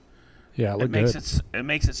 Yeah, it makes good. It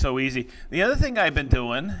makes it so easy. The other thing I've been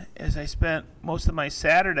doing is I spent most of my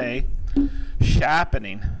Saturday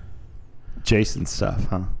sharpening. Jason stuff,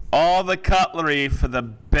 huh? All the cutlery for the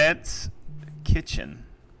Bent's kitchen.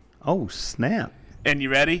 Oh, snap. And you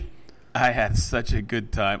ready? I had such a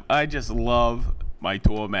good time. I just love my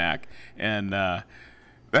tool Mac, and that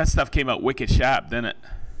stuff came out wicked sharp, didn't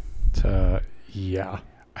it? Yeah.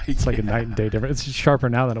 It's like a night and day difference. It's sharper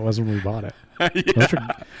now than it was when we bought it.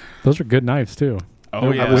 Yeah. Those are good knives too.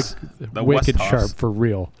 Oh yeah, the wicked sharp for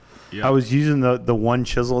real. Yep. I was using the one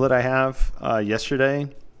chisel that I have yesterday,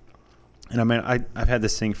 and I mean I've had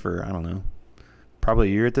this thing for, I don't know, probably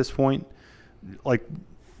a year at this point. Like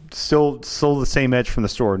still the same edge from the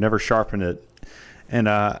store, never sharpened it, and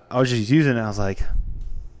I was just using it. I was like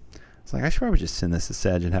I should probably just send this to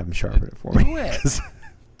Sedge and have him sharpen it for me. Do it.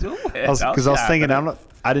 Do it. Because I was thinking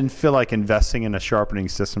I didn't feel like investing in a sharpening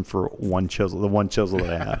system for the one chisel that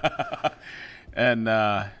I have.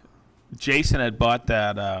 And Jason had bought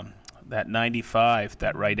that 95,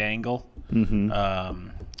 that right angle,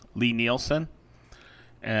 Lee Nielsen,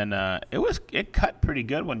 and it cut pretty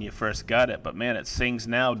good when you first got it, but man, it sings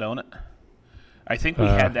now, don't it? I think we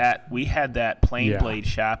had that plain blade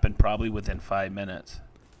sharpened probably within 5 minutes,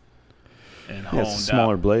 and honed it's a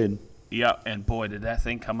smaller up. blade. Yeah, and boy, did that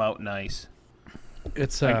thing come out nice.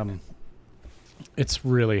 It's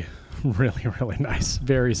really, really, really nice.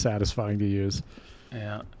 Very satisfying to use.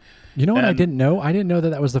 Yeah. You know what I didn't know? I didn't know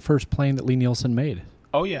that was the first plane that Lee Nielsen made.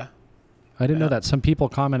 Oh, yeah. I didn't know that. Some people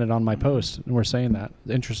commented on my post and were saying that.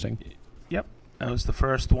 Interesting. Yep. That was the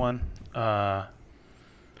first one.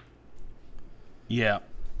 Yeah.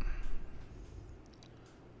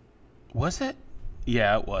 Was it?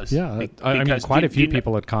 Yeah, it was. Yeah. I mean, quite a few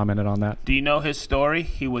people had commented on that. Do you know his story?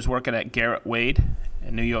 He was working at Garrett Wade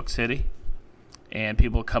in New York City, and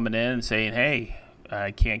people coming in and saying, hey,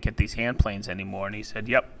 I can't get these hand planes anymore. And he said,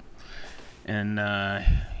 yep. And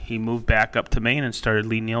he moved back up to Maine and started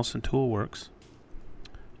Lee Nielsen Tool Works.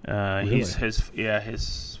 Really?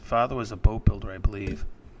 His father was a boat builder, I believe.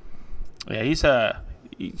 Yeah,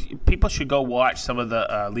 people should go watch some of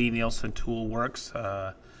the Lee Nielsen Tool Works,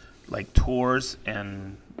 like tours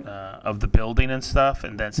and of the building and stuff,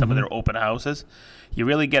 and then some of their open houses. You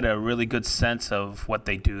really get a really good sense of what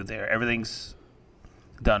they do there. Everything's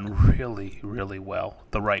done really, really well,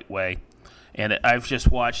 the right way. And I've just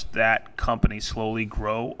watched that company slowly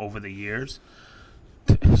grow over the years.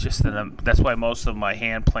 It's just that's why most of my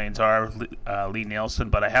hand planes are Lee Nielsen,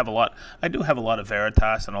 but I do have a lot of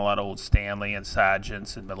Veritas and a lot of old Stanley and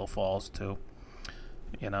Sargents and Middle Falls too.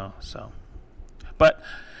 So. But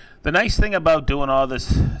the nice thing about doing all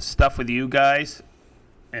this stuff with you guys,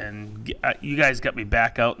 and you guys got me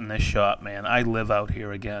back out in this shop, man. I live out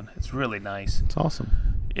here again. It's really nice. It's awesome.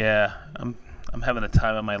 Yeah, I'm having the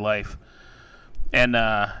time of my life, and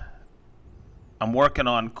I'm working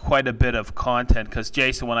on quite a bit of content because,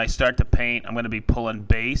 Jason, when I start to paint, I'm going to be pulling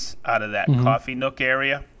base out of that coffee nook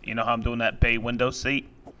area. You know how I'm doing that bay window seat?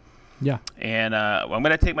 Yeah. And I'm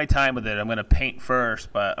going to take my time with it. I'm going to paint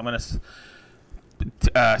first, but I'm going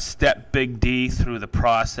to step Big D through the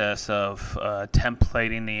process of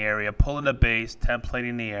templating the area, pulling the base,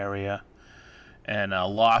 templating the area, and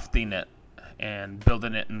lofting it and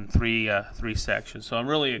building it in three sections. So I'm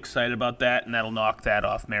really excited about that, and that'll knock that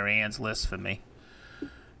off Mary Ann's list for me.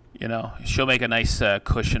 She'll make a nice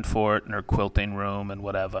cushion for it in her quilting room and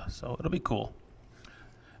whatever. So it'll be cool.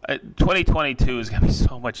 2022 is going to be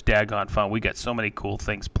so much daggone fun. We got so many cool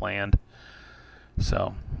things planned.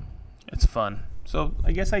 So it's fun. So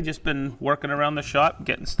I guess I just been working around the shop,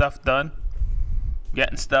 getting stuff done,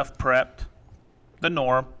 getting stuff prepped. The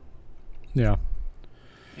norm. Yeah.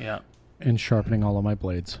 Yeah. And sharpening all of my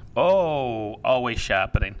blades. Oh, always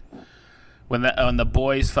sharpening. When the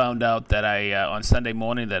boys found out that I on Sunday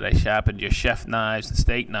morning that I sharpened your chef knives and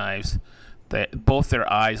steak knives, both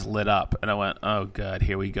their eyes lit up, and I went, "Oh God,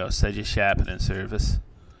 here we go! Said you sharpening service."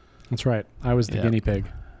 That's right. I was the guinea pig.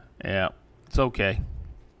 Yeah, it's okay.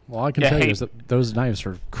 Well, I can tell you is that those knives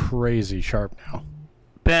are crazy sharp now.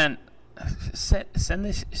 Ben, send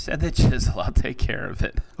the chisel. I'll take care of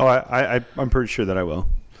it. Oh, I'm pretty sure that I will.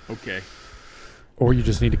 Okay. Or you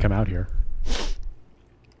just need to come out here.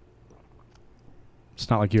 It's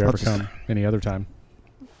not like you ever come any other time.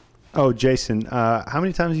 Oh, Jason, how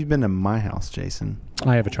many times have you been to my house, Jason?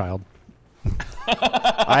 I have a child.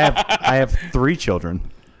 I have 3 children.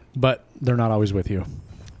 But they're not always with you.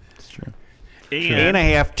 It's true. And I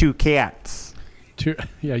have 2 cats.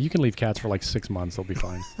 Yeah, you can leave cats for like 6 months. They'll be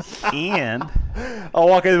fine. And I'll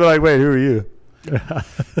walk in and be like, wait, who are you?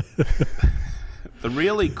 the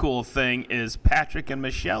really cool thing is Patrick and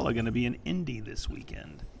Michelle are going to be in Indy this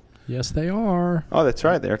weekend. Yes, they are. Oh, that's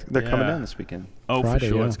right. They're coming down this weekend. Oh, Friday, for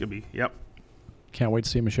sure. yeah. It's going to be, yep. Can't wait to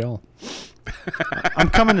see Michelle.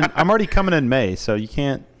 I'm already coming in May, so you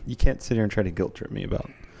can't sit here and try to guilt trip me about.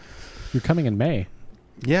 You're coming in May.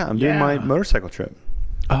 Yeah, I'm doing my motorcycle trip.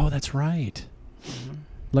 Oh, that's right.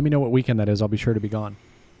 Let me know what weekend that is. I'll be sure to be gone.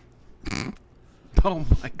 Oh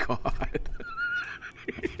my God.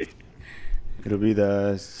 It'll be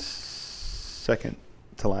the second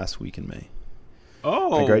to last week in May.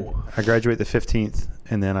 Oh. I graduate the 15th,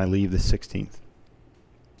 and then I leave the 16th.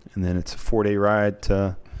 And then it's a 4-day ride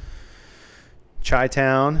to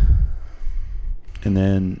Chi-Town. And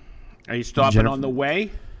then... Are you stopping on the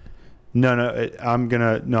way? No, I'm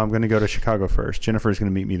gonna go to Chicago first. Jennifer's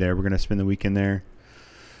gonna meet me there. We're gonna spend the weekend there.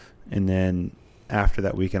 And then after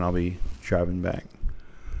that weekend, I'll be driving back.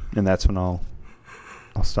 And that's when I'll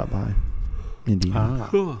stop by Indiana.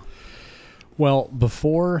 Cool. Well,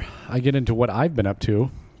 before I get into what I've been up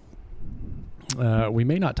to, we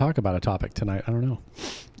may not talk about a topic tonight. I don't know.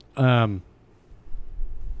 I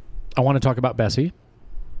want to talk about Bessie.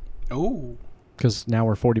 Oh. Because now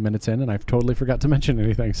we're 40 minutes in, and I've totally forgot to mention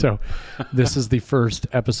anything. So this is the first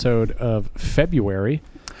episode of February.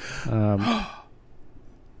 Go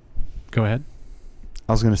ahead.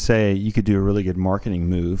 I was going to say you could do a really good marketing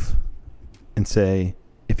move and say,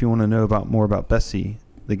 if you want to know more about Bessie,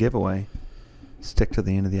 the giveaway, stick to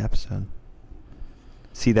the end of the episode.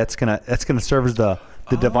 See, that's gonna serve as the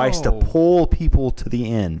device to pull people to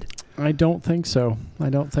the end. I don't think so. I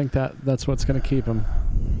don't think that's what's going to keep them.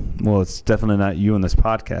 Well, it's definitely not you on this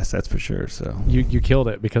podcast, that's for sure. So you killed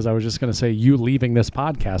it, because I was just going to say you leaving this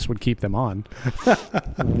podcast would keep them on.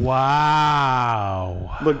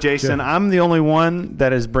 Wow. Look, Jason, Good. I'm the only one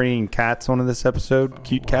that is bringing cats onto this episode,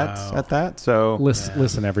 cute cats at that. So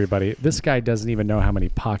listen, everybody, this guy doesn't even know how many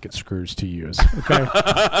pocket screws to use. Okay.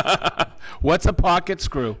 What's a pocket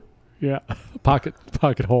screw? Yeah, pocket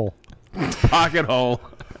hole. Pocket hole.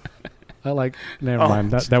 Never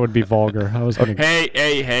mind. That would be vulgar. I was going to.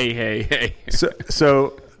 Hey.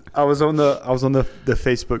 So I was on the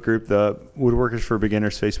Facebook group, the Woodworkers for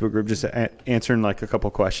Beginners Facebook group, just answering like a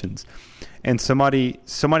couple questions, and somebody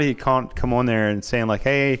come on there and saying like,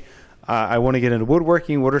 hey, I want to get into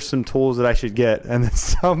woodworking. What are some tools that I should get? And then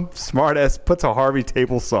some smartass puts a Harvey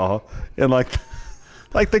table saw in like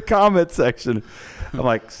the comment section. I'm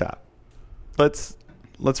like, stop. Let's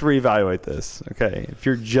reevaluate this. Okay. If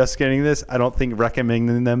you're just getting this, I don't think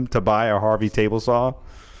recommending them to buy a Harvey table saw.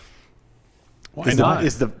 Why not?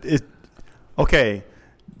 Okay.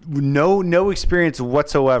 No experience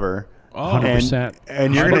whatsoever. 100%.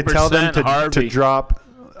 And you're going to tell them to drop.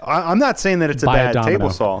 I'm not saying that it's a bad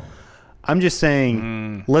table saw. I'm just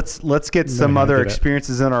saying let's get some other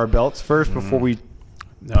experiences in our belts first before we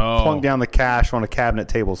plunk down the cash on a cabinet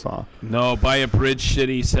table saw. No, buy a Bridge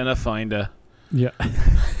City Cinefinder. Yeah.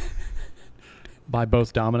 Buy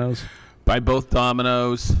both Dominoes. 5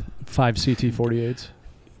 CT48s.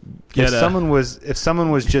 If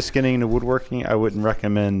someone was just getting into woodworking, I wouldn't even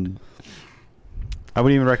recommend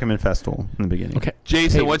Festool in the beginning. Okay.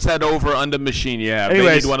 Jason, what's that over-under machine you have?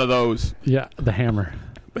 Anyways, they need one of those. Yeah, the hammer.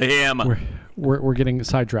 The hammer. We're getting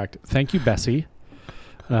sidetracked. Thank you, Bessie,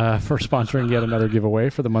 for sponsoring yet another giveaway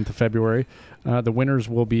for the month of February. The winners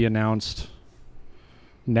will be announced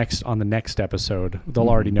on the next episode. They'll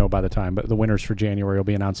already know by the time, but the winners for January will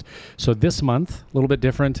be announced. So this month, a little bit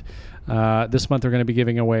different. This month they're going to be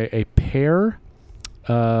giving away a pair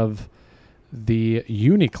of the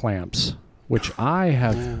Uniclamps, which I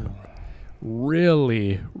have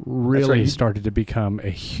really started to become a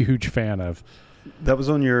huge fan of. That was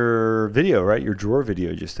on your video, right? Your drawer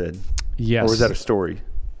video you just did. Yes. Or was that a story?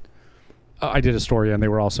 I did a story, and they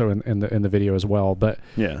were also in the video as well. But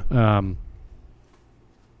yeah.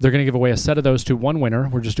 They're going to give away a set of those to one winner.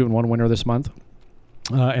 We're just doing one winner this month.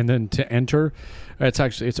 And then to enter,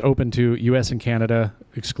 it's open to U.S. and Canada,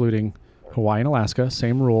 excluding Hawaii and Alaska.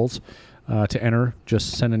 Same rules. To enter,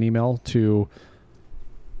 just send an email to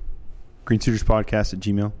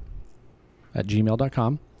greensuiterspodcast@gmail.com. At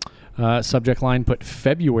gmail.com. Subject line, put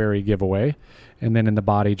February giveaway. And then in the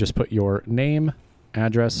body, just put your name,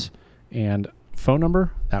 address, and phone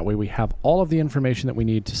number. That way we have all of the information that we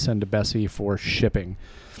need to send to Bessie for shipping.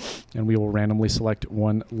 And we will randomly select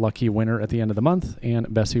one lucky winner at the end of the month,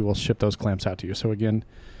 and Bessie will ship those clamps out to you. So again,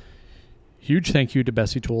 huge thank you to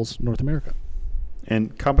Bessie Tools North America.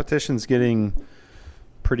 And competition's getting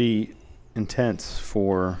pretty intense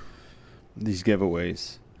for these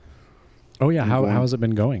giveaways. Oh yeah, how has it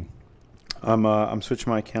been going? I'm switching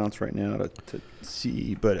my accounts right now to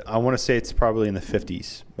see, but I want to say it's probably in the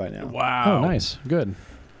 50s by now. Wow. Oh, nice. Good.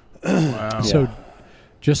 Wow. So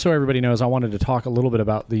just so everybody knows, I wanted to talk a little bit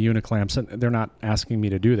about the Uniclamps, and they're not asking me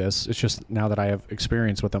to do this. It's just now that I have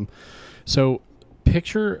experience with them. So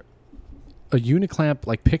picture a Uniclamp,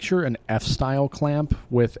 like picture an F-style clamp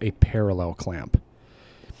with a parallel clamp.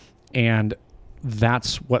 And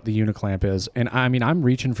that's what the Uniclamp is. And I mean, I'm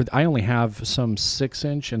reaching for, I only have some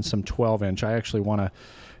 6-inch and some 12-inch. I actually want to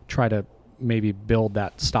try to maybe build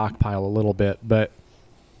that stockpile a little bit, but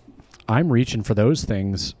I'm reaching for those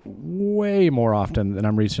things way more often than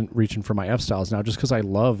I'm reaching for my F-styles now, just because I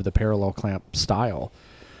love the parallel clamp style.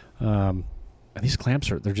 And these clamps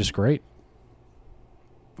they're just great.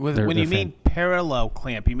 When you mean parallel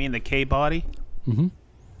clamp, you mean the K body? Mm-hmm.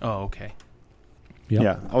 Oh, okay. Yep.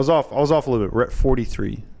 Yeah, I was off a little bit. We're at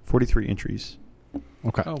 43 entries.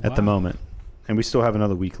 Okay. At the moment. And we still have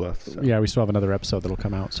another week left. So. Yeah, we still have another episode that'll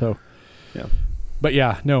come out. So, yeah. But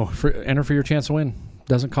yeah, no, enter for your chance to win.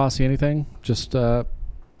 Doesn't cost you anything. Just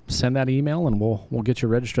send that email and we'll get you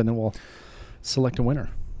registered, and then we'll select a winner.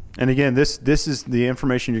 And again, this is the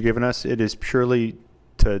information you're giving us. It is purely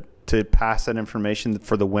to pass that information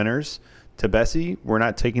for the winners to Bessie. We're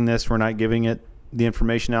not taking this. We're not giving the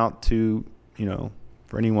information out to,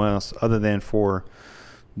 for anyone else other than for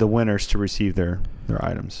the winners to receive their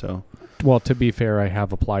items. So, well, to be fair, I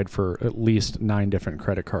have applied for at least 9 different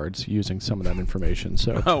credit cards using some of that information.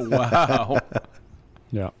 So, oh wow,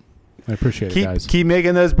 yeah, I appreciate it, guys. Keep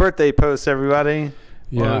making those birthday posts, everybody.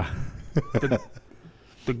 Yeah.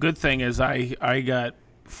 The good thing is I got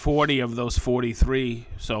 40 of those 43,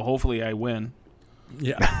 so hopefully I win.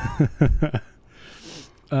 Yeah.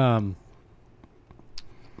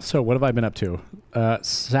 So what have I been up to?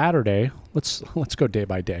 Saturday, let's go day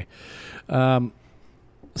by day.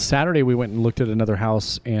 Saturday we went and looked at another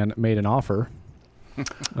house and made an offer.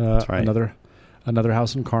 That's right. Another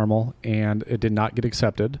house in Carmel, and it did not get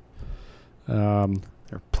accepted. They're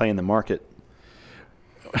playing the market.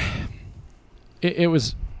 It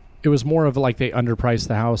was more of like they underpriced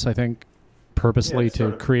the house, I think, purposely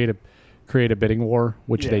to create a bidding war,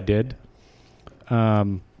 which they did.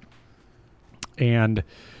 And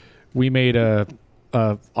we made a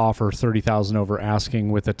offer $30,000 over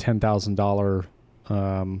asking with a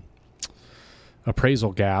 $10,000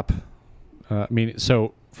 appraisal gap.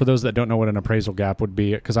 So for those that don't know what an appraisal gap would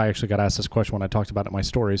be, because I actually got asked this question when I talked about it in my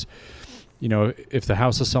stories. If the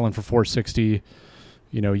house is selling for $460,000,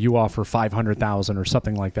 you offer $500,000 or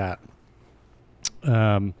something like that.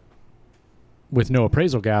 With no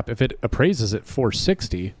appraisal gap, if it appraises at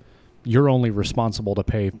 $460,000, you're only responsible to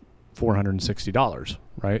pay $460,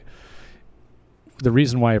 right? The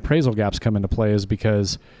reason why appraisal gaps come into play is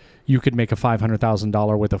because you could make a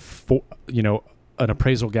 $500,000 with an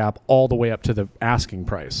appraisal gap all the way up to the asking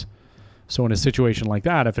price. So in a situation like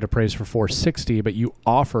that, if it appraised for $460,000 but you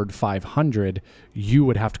offered $500,000, you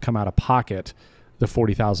would have to come out of pocket the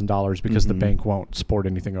 $40,000 because the bank won't support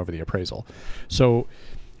anything over the appraisal. So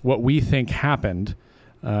what we think happened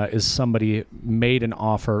is somebody made an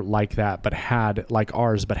offer like that, but had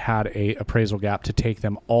a appraisal gap to take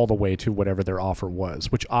them all the way to whatever their offer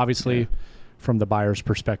was, which obviously from the buyer's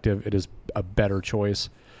perspective, it is a better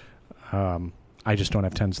choice. I just don't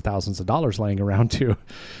have tens of thousands of dollars laying around to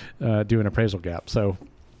do an appraisal gap. So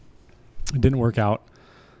it didn't work out.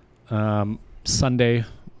 Sunday,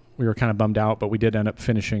 we were kind of bummed out, but we did end up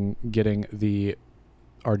getting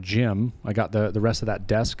our gym. I got the rest of that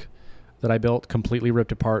desk that I built completely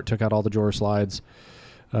ripped apart, took out all the drawer slides,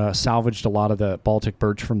 salvaged a lot of the Baltic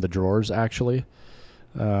birch from the drawers actually,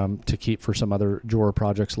 to keep for some other drawer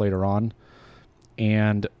projects later on.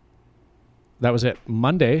 And that was it.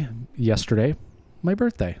 Monday, yesterday, my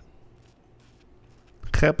birthday.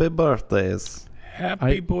 Happy birthdays.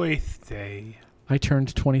 Happy birthday. I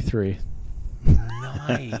turned 23.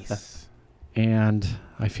 Nice. And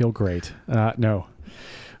I feel great. No.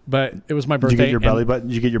 But it was my birthday. Did you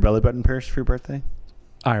get your belly button pierced for your birthday?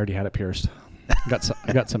 I already had it pierced. I got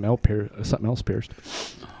something else pierced.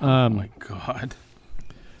 Oh my God.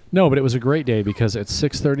 No, but it was a great day because at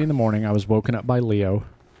 6:30 in the morning, I was woken up by Leo.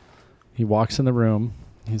 He walks in the room.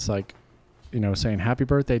 He's like, saying happy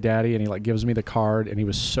birthday, Daddy. And he gives me the card, and he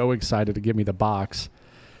was so excited to give me the box,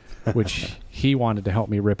 which he wanted to help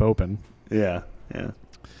me rip open. Yeah.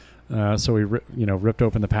 So we, ripped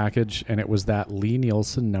open the package, and it was that Lee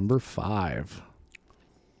Nielsen number 5.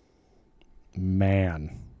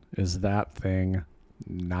 Man, is that thing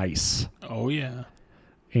nice. Oh, yeah.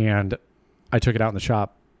 And I took it out in the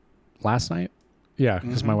shop last night. Yeah,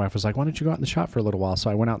 because my wife was like, why don't you go out in the shop for a little while? So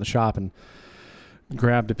I went out in the shop and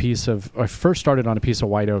grabbed I first started on a piece of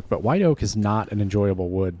white oak, but white oak is not an enjoyable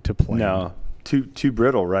wood to plane. No, too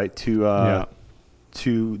brittle, right? The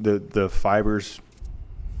fibers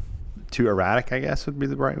too erratic, I guess would be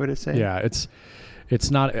the right way to say. Yeah,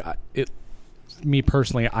 it's not me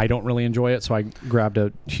personally, I don't really enjoy it, so I grabbed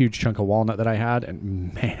a huge chunk of walnut that I had,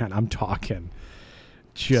 and man, I'm talking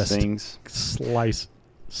just things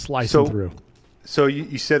slicing through. So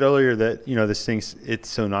you said earlier that, this thing's, it's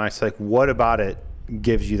so nice. Like, what about it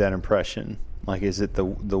gives you that impression? Like, is it the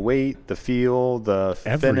weight, the feel, the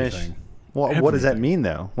finish? Everything. Well, what does that mean,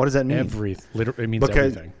 though? What does that mean? It means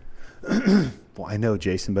everything. Well, I know,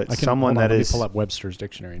 Jason, but Let me pull up Webster's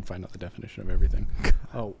dictionary and find out the definition of everything.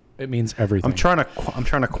 Oh, it means everything. I'm trying to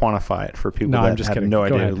quantify it for people that have no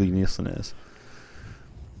idea who Lee Nielsen is.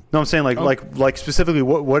 No, I'm saying like specifically,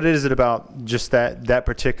 what is it about just that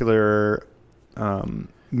particular?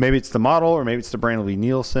 Maybe it's the model, or maybe it's the brand of Lee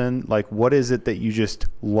Nielsen. Like, what is it that you just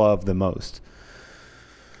love the most?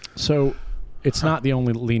 So, it's not the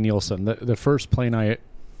only Lee Nielsen. The first plane I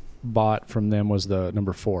bought from them was the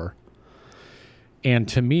number 4. And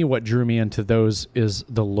to me, what drew me into those is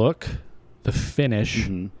the look, the finish.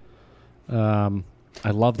 Mm-hmm.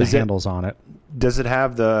 I love the handles on it. Does it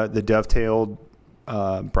have the dovetailed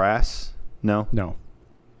brass? No.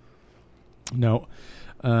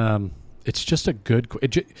 It's just a good.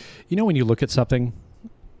 When you look at something,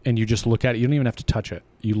 and you just look at it, you don't even have to touch it.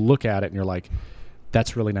 You look at it, and you're like,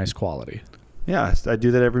 "That's really nice quality." Yeah, I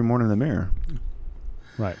do that every morning in the mirror.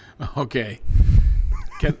 Right. Okay.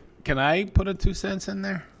 Can I put a 2 cents in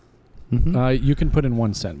there? Mm-hmm. You can put in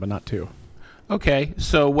 1 cent, but not 2. Okay.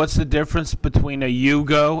 So what's the difference between a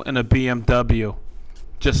Yugo and a BMW?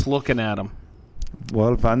 Just looking at them.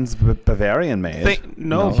 Well, one's Bavarian made. But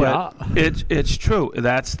it's true.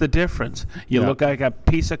 That's the difference. You look like a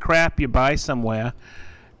piece of crap you buy somewhere,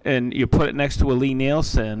 and you put it next to a Lee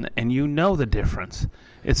Nielsen, and you know the difference.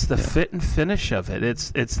 It's the fit and finish of it.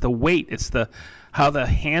 It's the weight. It's how the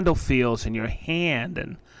handle feels in your hand,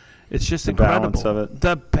 and it's just incredible. Balance of it.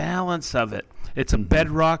 The balance of it. It's a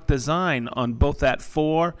bedrock design on both that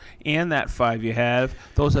 4 and that 5 you have.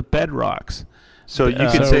 Those are bedrocks. So you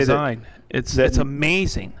could say design. It's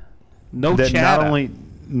amazing. No chatter.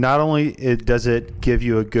 Not only does it give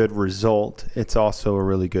you a good result, it's also a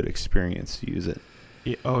really good experience to use it.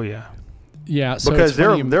 Yeah, oh yeah. Yeah, so because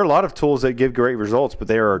there are a lot of tools that give great results, but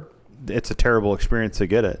it's a terrible experience to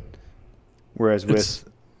get it. Whereas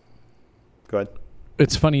go ahead.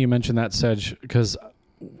 It's funny you mentioned that, Sedge, because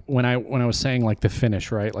when I was saying like the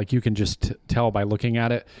finish, right? Like you can just tell by looking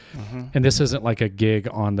at it. Mm-hmm. And this isn't like a gig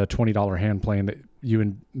on the $20 hand plane that you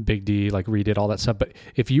and Big D like redid all that stuff. But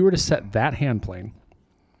if you were to set that hand plane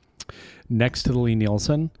next to the Lee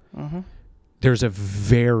Nielsen, there's a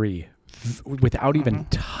without even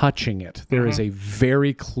touching it, there is a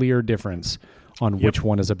very clear difference on which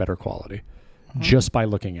one is a better quality just by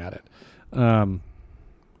looking at it.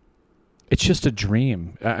 It's just a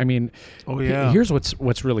dream. I mean, here's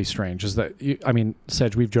what's really strange is that,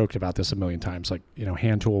 Sedge, we've joked about this a million times, like,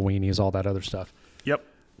 hand tool weenies, all that other stuff. Yep.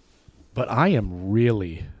 But I am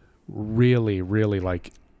really, really, really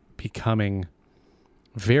like becoming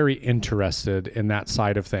very interested in that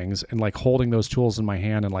side of things, and like holding those tools in my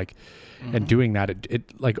hand and like, and doing that.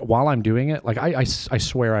 It like while I'm doing it, like I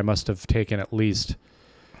swear I must have taken at least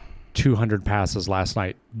 200 passes last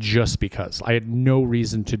night just because I had no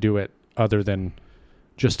reason to do it other than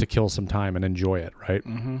just to kill some time and enjoy it, right?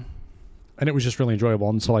 Mm-hmm. And it was just really enjoyable.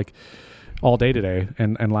 And so like all day today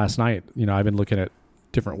and last night, I've been looking at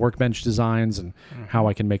different workbench designs and how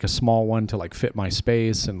I can make a small one to like fit my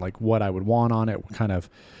space and like what I would want on it, what kind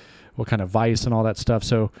of vise and all that stuff.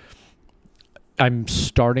 So I'm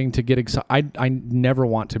starting to get excited. I never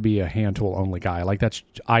want to be a hand tool only guy. Like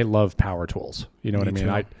I love power tools. You know what I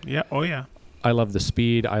mean? Too. I love the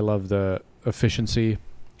speed. I love the efficiency.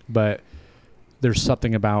 But there's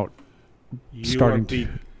something about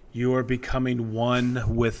you are becoming one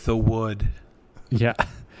with the wood. Yeah,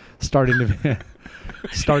 starting to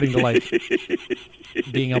like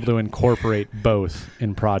being able to incorporate both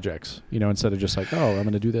in projects. Instead of just like, oh, I'm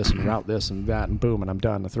going to do this and route this and that and boom and I'm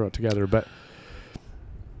done. I throw it together. But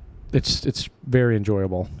it's very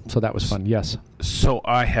enjoyable. So that was fun. Yes. So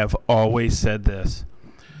I have always said this.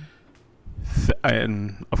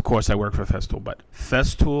 And of course I work for Festool, but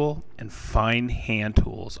Festool and fine hand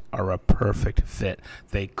tools are a perfect fit.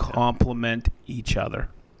 They complement each other.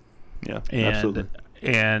 Yeah, absolutely.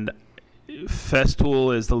 And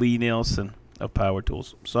Festool is the Lee Nielsen of power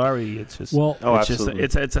tools. Sorry, it's just absolutely.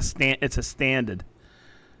 It's a standard.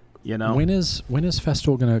 When is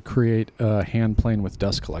Festool going to create a hand plane with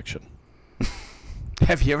dust collection?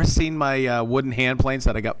 Have you ever seen my wooden hand planes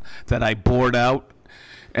that I bored out?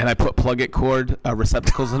 And I put plug-it cord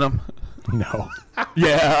receptacles in them. No.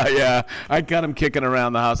 Yeah. I got them kicking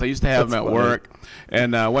around the house. I used to have them at work.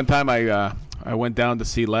 And one time I went down to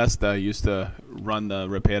see Lester. I used to run the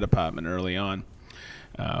repair department early on.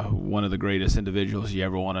 One of the greatest individuals you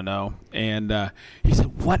ever want to know. And he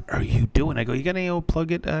said, "What are you doing?" I go, "You got any old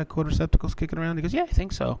plug-it cord receptacles kicking around?" He goes, "Yeah, I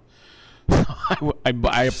think so."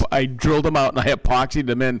 I drilled them out and I epoxied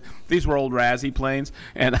them in. These were old Razzie planes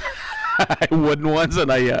and wooden ones,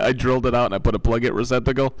 and I drilled it out and I put a plug-it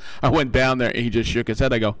receptacle. I went down there and he just shook his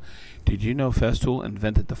head. I go, "Did you know Festool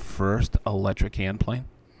invented the first electric hand plane?"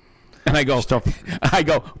 And I go,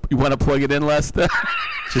 "You want to plug it in, Lester?"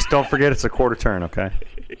 Just don't forget it's a quarter turn, okay?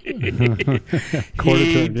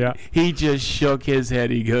 Quarter turn, yeah. He just shook his head.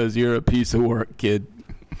 He goes, "You're a piece of work, kid."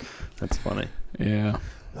 That's funny. Yeah.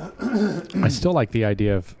 I still like the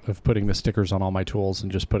idea of putting the stickers on all my tools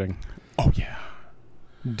and just putting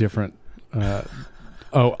different. That's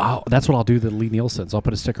what I'll do. The Lee Nielsen's. I'll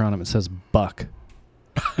put a sticker on them. It says Buck.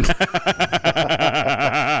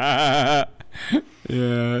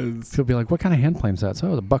 Yeah. He'll be like, "What kind of hand plane's that?"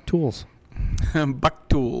 So, the Buck Tools. Buck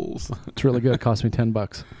Tools. It's really good. It cost me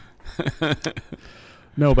 $10.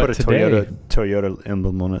 No, but put a today, Toyota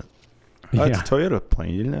emblem on it. Oh, it's a yeah, Toyota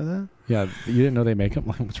plane. You didn't know that? yeah. You didn't know they make them?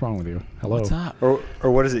 Like, what's wrong with you? Hello. What's up? Or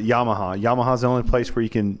what is it? Yamaha. Yamaha's the only place where you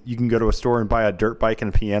can go to a store and buy a dirt bike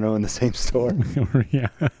and a piano in the same store. Yeah.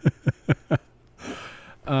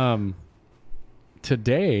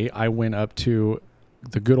 Today I went up to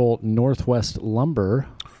the good old Northwest Lumber,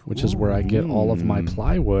 which is where I get all of my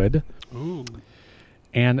plywood. Ooh.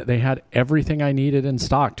 And they had everything I needed in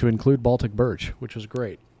stock to include Baltic birch, which was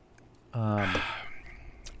great.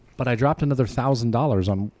 But I dropped another $1,000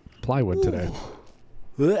 on plywood today.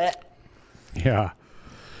 Yeah.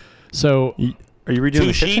 So Are you redoing Two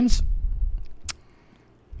the kitchen? sheets?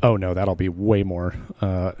 oh no, that'll be way more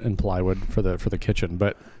in plywood for the kitchen.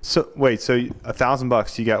 But So wait, so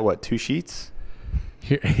 $1,000? You got what? 2 sheets?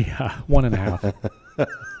 here, yeah, 1.5.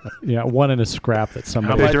 Yeah, one in a scrap that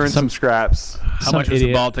somebody. They're doing some scraps How Some much was the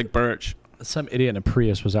idiot- Baltic birch? Some idiot in a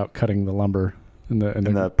Prius was out cutting the lumber in the in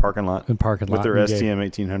the parking lot parking lot with their and gave- STM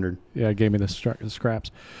 1800. Yeah, gave me the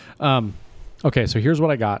scraps. Okay, so here's what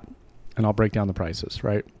I got, and I'll break down the prices,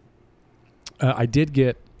 right? I did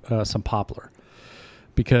get some poplar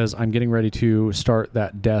because I'm getting ready to start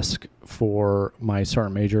that desk for my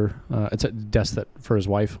sergeant major. It's a desk that for his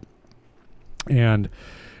wife. And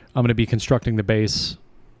I'm going to be constructing the base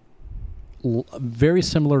very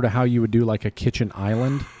similar to how you would do like a kitchen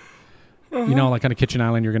island. You know, like on a kitchen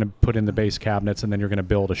island, you're going to put in the base cabinets and then you're going to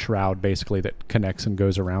build a shroud basically that connects and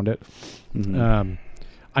goes around it. Mm-hmm.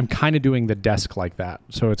 I'm kind of doing the desk like that.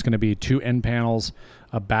 So it's going to be 2 end panels,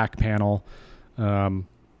 a back panel.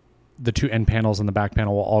 The 2 end panels and the back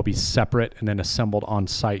panel will all be separate and then assembled on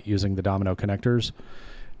site using the domino connectors.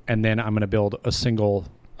 And then I'm going to build a single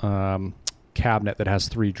cabinet that has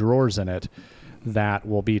 3 drawers in it that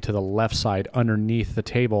will be to the left side underneath the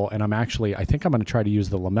table. And I think I'm going to try to use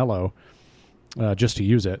the lamello just to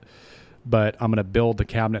use it. But I'm going to build the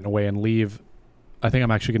cabinet in a way and leave. I think I'm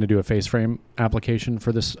actually going to do a face frame application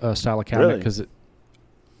for this style of cabinet. Really?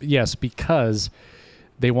 Because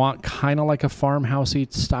they want kind of like a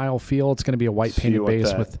farmhousey style feel. It's going to be a white painted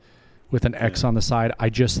base with an X on the side. I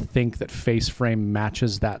just think that face frame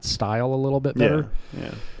matches that style a little bit better.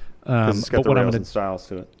 Yeah. Because it's got the rails and styles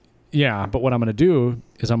to it. Yeah, but what I'm going to do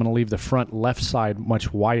is I'm going to leave the front left side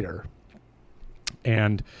much wider.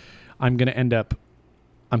 And I'm going to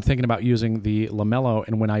I'm thinking about using the lamello,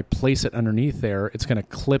 and when I place it underneath there, it's going to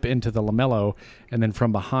clip into the lamello, and then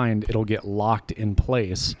from behind, it'll get locked in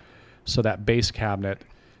place. So that base cabinet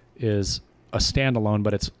is a standalone,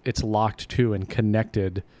 but it's locked to and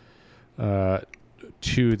connected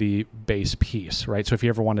to the base piece, right? So if you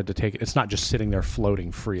ever wanted to take it, it's not just sitting there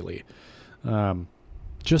floating freely.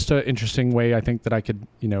 Just an interesting way, I think, that I could,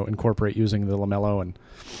 incorporate using the lamello.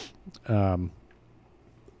 And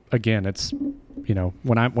again, it's,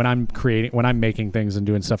 when I'm making things and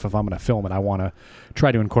doing stuff, if I'm going to film it, I want to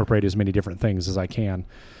try to incorporate as many different things as I can,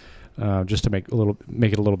 just to make it a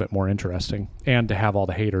little bit more interesting, and to have all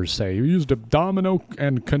the haters say you used a domino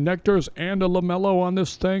and connectors and a lamello on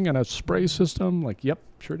this thing and a spray system. Like, yep,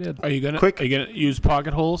 sure did. Are you gonna use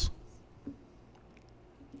pocket holes?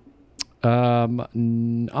 Maybe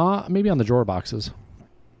on the drawer boxes.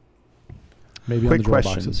 Maybe on the drawer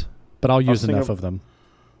boxes. But I'll use enough of them.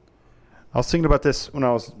 I was thinking about this when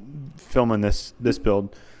I was filming this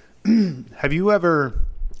build. Have you ever,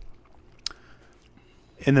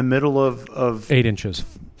 in the middle of 8 inches.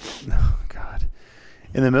 Oh God,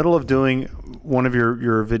 in the middle of doing one of your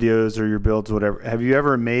videos or your builds, whatever, have you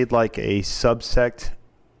ever made like a subsect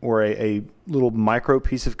or a little micro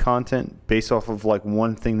piece of content based off of like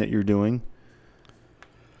one thing that you're doing?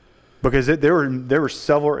 Because there were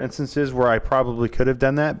several instances where I probably could have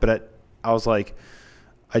done that, but I was like,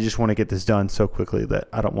 I just want to get this done so quickly that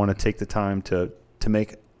I don't want to take the time to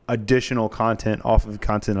make additional content off of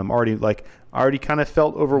content. I already kind of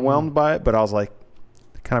felt overwhelmed by it, but I was like,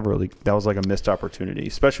 that was like a missed opportunity,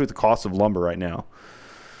 especially with the cost of lumber right now.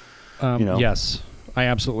 Yes, I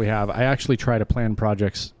absolutely have. I actually try to plan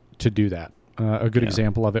projects to do that. A good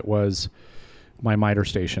example of it was my miter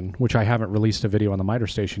station, which I haven't released a video on the miter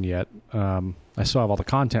station yet. I still have all the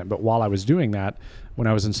content, but while I was doing that, when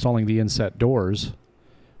I was installing the inset doors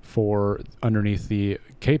for underneath the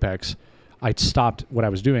Capex, I stopped what I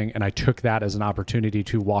was doing and I took that as an opportunity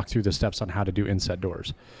to walk through the steps on how to do inset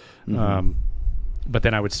doors. But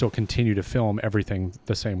then I would still continue to film everything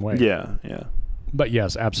the same way. Yeah. But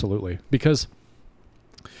yes, absolutely. Because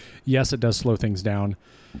yes, it does slow things down.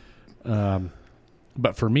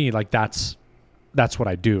 But for me, like that's what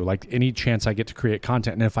I do. Like any chance I get to create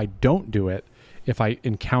content. And if I don't do it, if I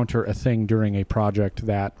encounter a thing during a project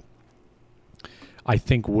that I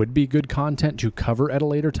think would be good content to cover at a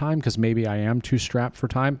later time, because maybe I am too strapped for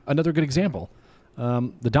time. Another good example,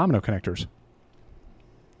 the domino connectors.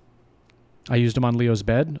 I used them on Leo's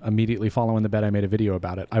bed. Immediately following the bed, I made a video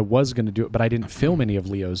about it. I was going to do it, but I didn't film any of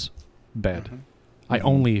Leo's bed. I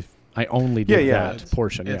only did that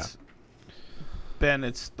portion. Ben,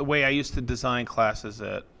 it's the way I used to design classes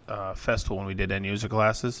at Festival when we did end user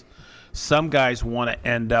classes. Some guys want to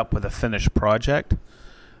end up with a finished project.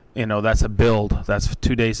 That's a build. That's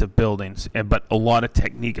 2 days of buildings. But a lot of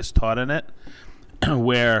technique is taught in it,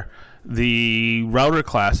 where the router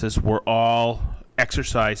classes were all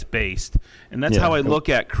exercise based. And that's how I look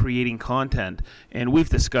at creating content. And we've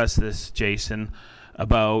discussed this, Jason,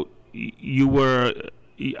 about you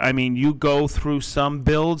go through some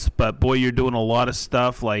builds, but boy, you're doing a lot of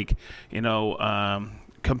stuff like,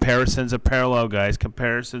 comparisons of parallel guys,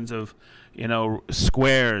 comparisons of,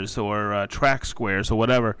 squares or track squares or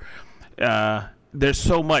whatever. There's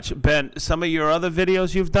so much. Ben, some of your other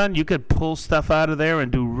videos you've done, you could pull stuff out of there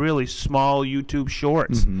and do really small YouTube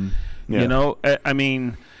shorts.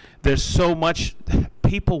 There's so much.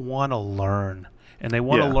 People want to learn, and they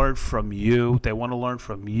want to learn from you. They want to learn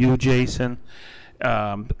from you, Jason.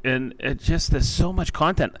 And it just, there's so much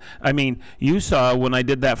content. I mean, you saw when I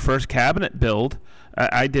did that first cabinet build,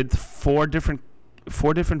 I did four different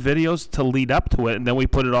videos to lead up to it, and then we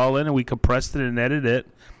put it all in and we compressed it and edited it.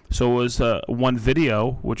 So it was one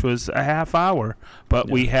video, which was a half hour, but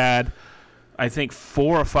we had, I think,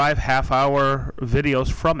 4 or 5 half-hour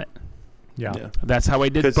videos from it. That's how I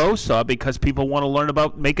did BowSaw, because people want to learn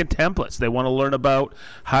about making templates. They want to learn about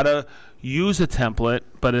how to use a template,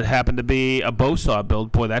 but it happened to be a BowSaw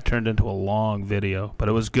build. Boy, that turned into a long video, but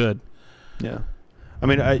it was good. Yeah. I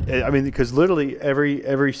mean, because literally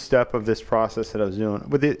every step of this process that I was doing,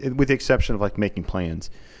 with the exception of like making plans,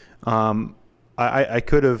 I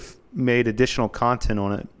could have made additional content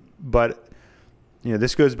on it, but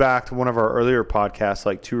this goes back to one of our earlier podcasts,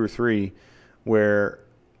 like 2 or 3, where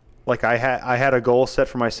like I had a goal set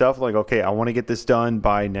for myself, like, okay, I want to get this done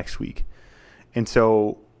by next week, and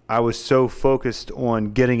so I was so focused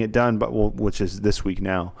on getting it done, which is this week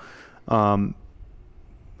now.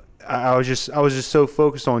 I was just so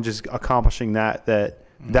focused on just accomplishing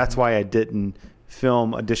that's why I didn't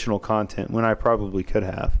film additional content when I probably could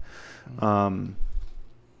have. I don't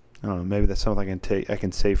know, maybe that's something I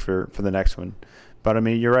can save for the next one. But I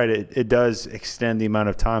mean, you're right, it does extend the amount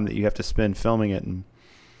of time that you have to spend filming it, and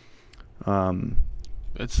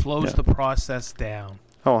it slows the process down.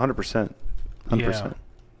 Oh, 100%. 100%. Yeah,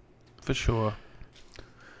 for sure.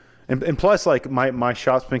 And plus, like, my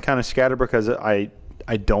shop's been kind of scattered because I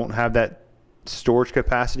don't have that storage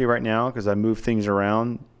capacity right now, because I move things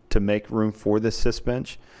around to make room for this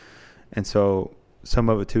sys-bench. And so some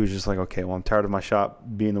of it too is just like, okay, well, I'm tired of my shop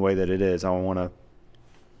being the way that it is. I want to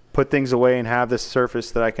put things away and have this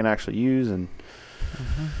surface that I can actually use. And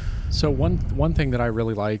so one thing that I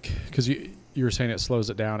really like, because you were saying it slows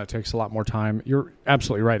it down, it takes a lot more time. You're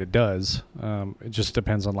absolutely right, it does. It just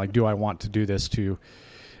depends on, like, do I want to do this to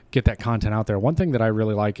get that content out there? One thing that I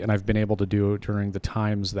really like, and I've been able to do during the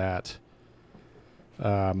times that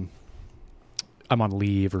I'm on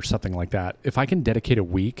leave or something like that, if I can dedicate a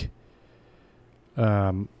week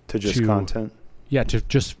to just content. Yeah, to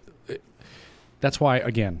just, that's why,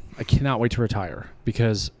 again, I cannot wait to retire,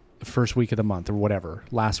 because the first week of the month or whatever,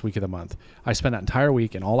 last week of the month, I spend that entire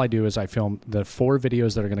week, and all I do is I film the 4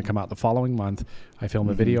 videos that are going to come out the following month. I film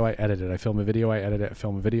a video, I edit it. I film a video, I edit it. I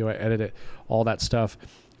film a video, I edit it. All that stuff.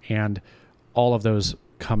 And all of those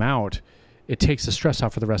come out. It takes the stress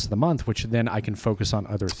out for the rest of the month, which then I can focus on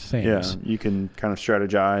other things. Yeah, you can kind of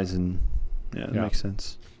strategize, and it makes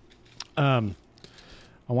sense. I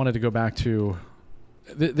wanted to go back to,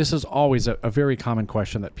 this is always a very common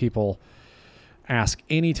question that people ask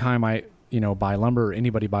anytime I buy lumber, or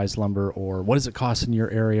anybody buys lumber, or what does it cost in your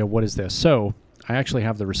area? What is this? So I actually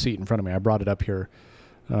have the receipt in front of me. I brought it up here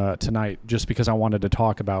tonight, just because I wanted to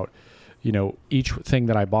talk about, each thing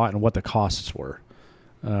that I bought and what the costs were.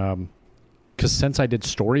 Because since I did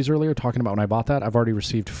stories earlier talking about when I bought that, I've already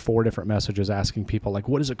received 4 different messages asking people, like,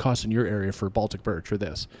 what does it cost in your area for Baltic birch or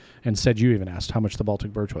this? And said you even asked how much the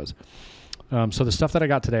Baltic birch was. So the stuff that I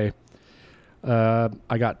got today,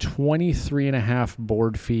 I got 23.5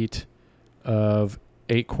 board feet of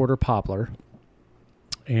 8-quarter poplar,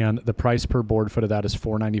 and the price per board foot of that is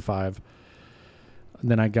 $4.95.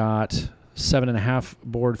 And then I got 7.5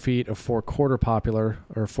 board feet of 4-quarter poplar,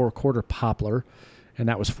 and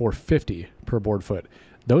that was $4.50 per board foot.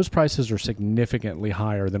 Those prices are significantly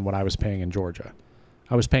higher than what I was paying in Georgia.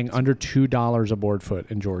 I was paying under $2 a board foot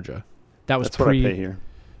in Georgia. That's what I pay here.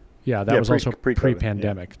 Yeah, that was also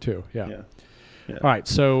pre-pandemic too. Yeah. All right,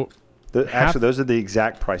 so actually, those are the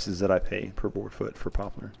exact prices that I pay per board foot for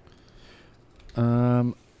poplar.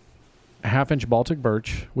 Half-inch Baltic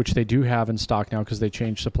birch, which they do have in stock now because they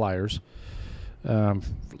changed suppliers.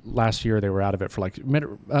 Last year they were out of it for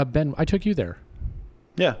Ben, I took you there.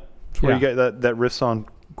 Yeah, it's where you got that riffs on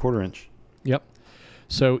 1/4 inch. Yep.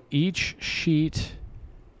 So each sheet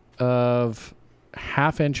of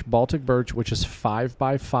half-inch Baltic birch, which is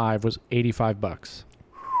 5x5, was $85.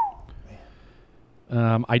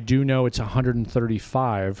 I do know it's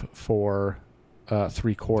 $135 for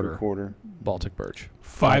 3/4 Baltic birch.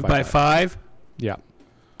 5x5. Yeah.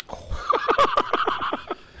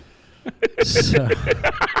 So,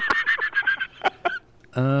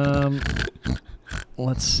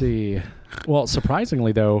 let's see. Well,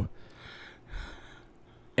 surprisingly though,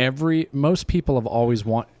 most people have always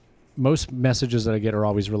most messages that I get are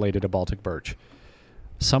always related to Baltic birch.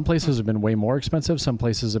 Some places have been way more expensive. Some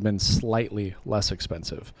places have been slightly less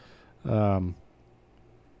expensive.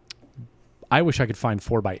 I wish I could find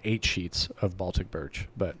 4x8 sheets of Baltic birch,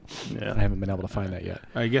 but I haven't been able to find that yet.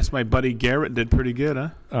 I guess my buddy Garrett did pretty good, huh?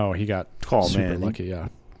 Oh, he got super lucky, yeah.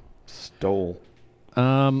 Stole.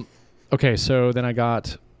 Okay, so then I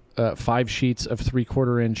got 5 sheets of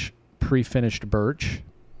 3/4 inch pre-finished birch.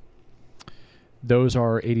 Those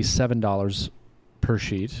are $87 per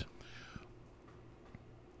sheet.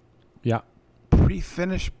 Yeah.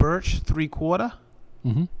 Pre-finished birch, 3/4?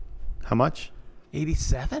 Mm-hmm. How much?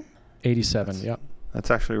 87? 87, yep. That's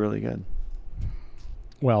actually really good.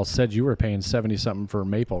 Well, said you were paying 70-something for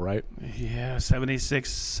maple, right? Yeah,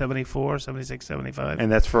 76, 74, 76, 75.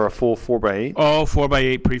 And that's for a full 4x8? Oh,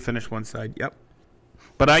 4x8 pre-finished one side, yep.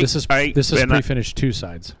 But this is pre-finished 2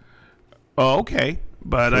 sides. Oh, okay.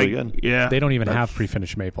 But really good. Yeah. They don't even have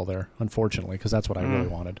pre-finished maple there, unfortunately, because that's what I really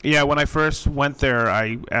wanted. Yeah, when I first went there,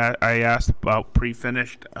 I asked about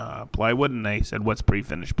pre-finished plywood, and they said, what's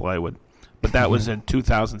pre-finished plywood? But that was in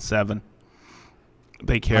 2007.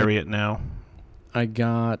 They carry it now. I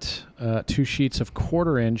got 2 sheets of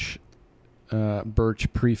 1/4 inch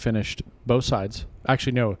birch pre-finished both sides.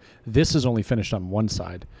 Actually, no, this is only finished on one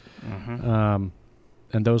side. Mm-hmm.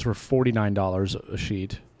 And those were $49 a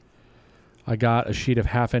sheet. I got a sheet of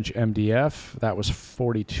 1/2 inch MDF. That was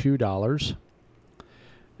 $42.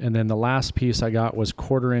 And then the last piece I got was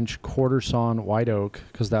 1/4 inch quarter sawn white oak,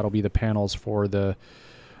 because that'll be the panels for the...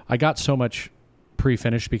 I got so much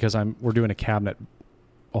pre-finished because we're doing a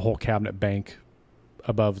whole cabinet bank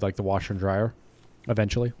above like the washer and dryer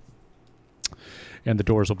eventually. And the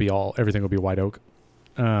doors everything will be white oak.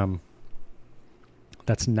 That's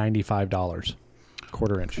 $95,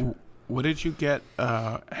 1/4 inch. What did you get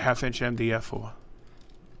 1/2 inch MDF for?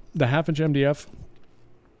 The 1/2 inch MDF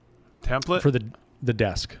template for the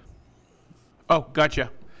desk. Oh,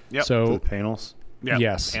 gotcha. Yep. For So the panels? Yep.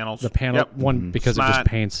 yes, panels. the panel one because Smart.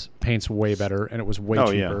 it just paints way better, and it was way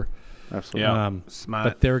cheaper. Yeah. Absolutely. Yeah. Smart.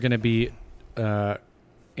 But they're going to be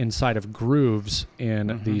inside of grooves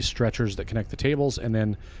in the stretchers that connect the tables, and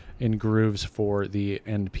then in grooves for the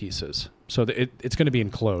end pieces. So it's going to be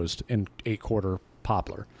enclosed in 8/4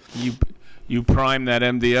 poplar. You prime that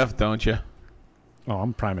MDF, don't you? Oh,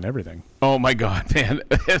 I'm priming everything. Oh my God, man!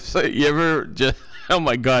 You ever just? Oh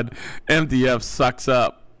my God, MDF sucks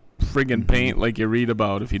up friggin' paint like you read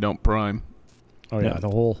about if you don't prime. Oh yeah, the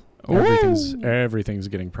whole everything's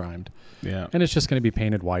getting primed. Yeah, and it's just going to be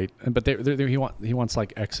painted white. But he wants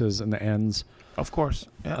like X's in the ends. Of course.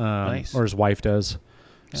 Yeah, nice. Or his wife does.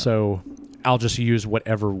 Yeah. So I'll just use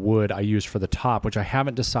whatever wood I use for the top, which I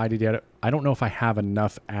haven't decided yet. I don't know if I have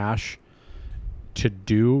enough ash to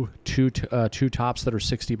do two tops that are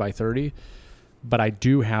 60 by 30, but I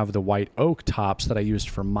do have the white oak tops that I used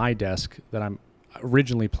for my desk that I'm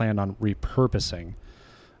originally planned on repurposing.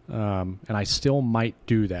 And I still might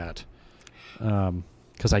do that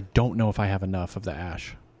because I don't know if I have enough of the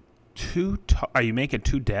ash. Are you making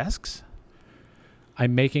 2 desks?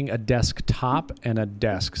 I'm making a desk top and a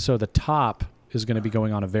desk. So the top is going to be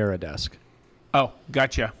going on a Vera desk. Oh,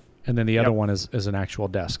 gotcha. And then the other one is an actual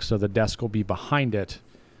desk. So the desk will be behind it,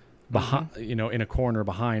 in a corner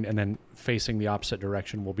behind, and then facing the opposite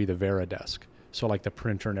direction will be the Vera desk. So like the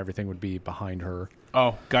printer and everything would be behind her.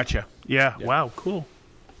 Oh, gotcha. Yeah. Wow, cool.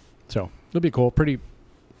 So it'll be cool. Pretty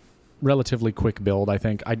relatively quick build, I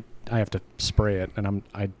think. I have to spray it, and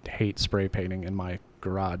I hate spray painting in my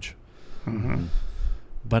garage. Mm-hmm.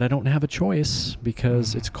 But I don't have a choice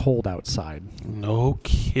because it's cold outside. No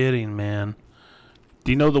kidding, man.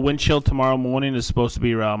 Do you know the wind chill tomorrow morning is supposed to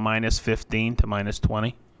be around minus 15 to minus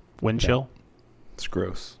 20? Wind chill? It's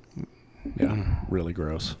gross. Yeah, really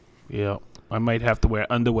gross. Yeah. I might have to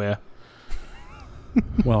wear underwear.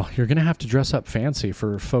 Well, you're going to have to dress up fancy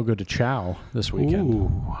for Fogo de Chao this weekend.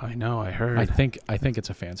 Ooh, I know, I heard. I think it's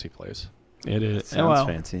a fancy place. It is. Sounds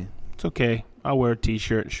fancy. It's okay. I'll wear a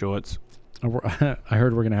t-shirt and shorts. I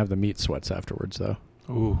heard we're going to have the meat sweats afterwards, though.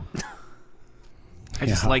 Ooh. I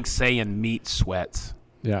just like saying meat sweats.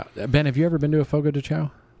 Yeah. Ben, have you ever been to a Fogo de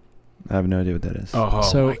Chao? I have no idea what that is.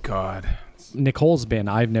 Oh my God. Nicole's been.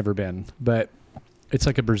 I've never been. But it's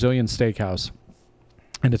like a Brazilian steakhouse.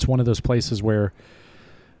 And it's one of those places where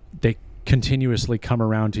they continuously come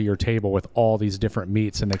around to your table with all these different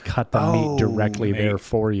meats, and they cut the meat directly there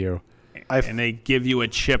for you. And they give you a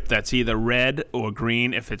chip that's either red or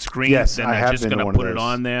green. If it's green, Yes, then I they're have just been going to to one put of it those.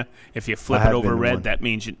 on there. If you flip I it have over been to red, one. that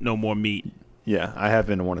means no more meat. Yeah, I have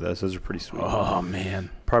been to one of those. Those are pretty sweet. Oh,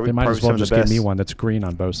 man. Probably, They might as well some of just the give best, me one that's green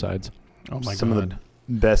on both sides. Oh, my some God. of the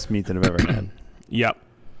best meat that I've ever had. Yep.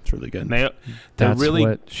 It's really good. They're That's really...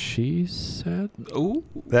 what she said? Ooh.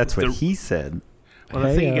 That's what he said. Well,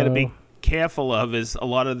 the thing you got to be Heyo. careful of is a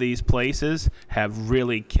lot of these places have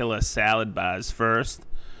really killer salad bars first,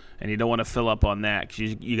 and you don't want to fill up on that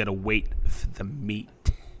because you got to wait for the meat.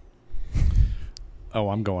 Oh,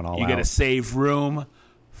 I'm going all out. You got to save room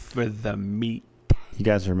for the meat. You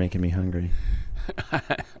guys are making me hungry. I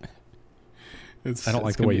don't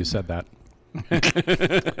like the way you said that.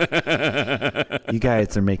 You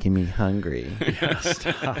guys are making me hungry.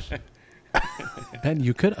 Stop. Ben,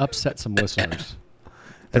 you could upset some listeners.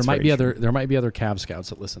 There That's might be very other Cav Scouts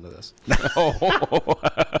that listen to this.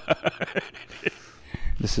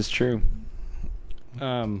 This is true.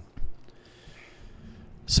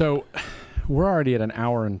 So we're already at an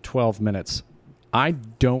hour and 12 minutes. I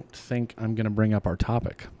don't think I'm going to bring up our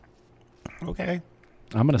topic. Okay.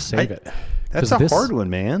 I'm going to save it. That's a hard one,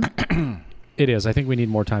 man. It is. I think we need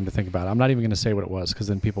more time to think about it. I'm not even going to say what it was because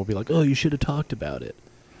then people will be like, oh, you should have talked about it.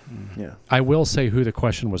 Yeah. I will say who the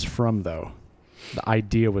question was from, though. The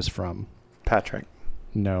idea was from. Patrick.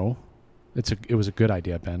 No. It was a good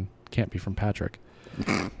idea, Ben. Can't be from Patrick.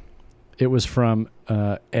 It was from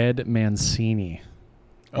Ed Mancini.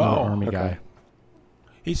 Army guy.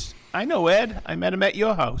 I know Ed. I met him at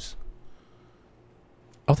your house.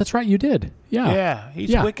 Oh, that's right. You did. Yeah. Yeah.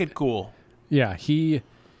 He's wicked cool. Yeah. He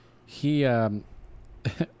I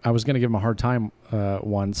was going to give him a hard time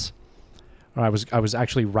once. I was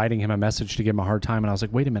actually writing him a message to give him a hard time, and I was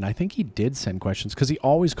like, wait a minute, I think he did send questions because he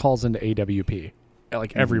always calls into AWP.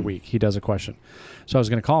 Like every week he does a question. So I was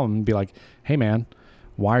going to call him and be like, hey, man,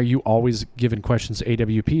 why are you always giving questions to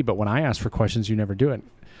AWP, but when I ask for questions, you never do it?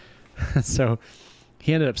 So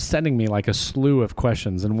he ended up sending me like a slew of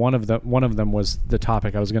questions, and one of them was the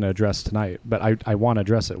topic I was going to address tonight, but I want to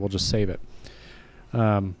address it. We'll just save it.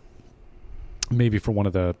 Maybe for one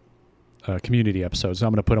of the community episodes. So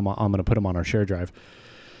I'm going to put them on our share drive.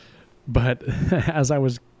 But as I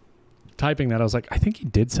was typing that, I was like, I think he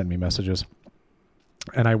did send me messages.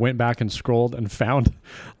 And I went back and scrolled and found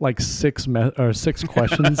like six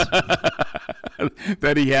questions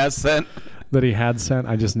that he has sent. That he had sent.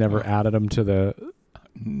 I just never added them to the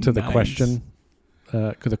question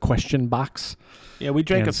the question box. Yeah, we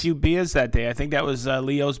drank a few beers that day. I think that was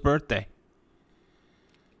Leo's birthday.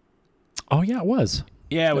 Oh yeah, it was.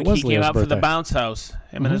 Yeah, he came Leo's out birthday. for the bounce house.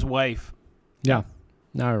 Him and his wife. Yeah,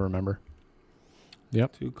 now I remember.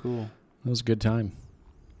 Yep, Too cool. That was a good time.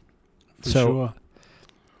 For sure.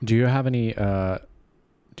 Do you have any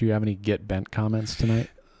get bent comments tonight?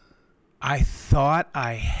 I thought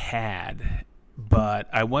I had, but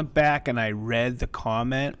I went back and I read the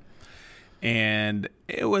comment, and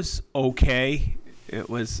it was okay. It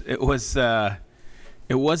wasn't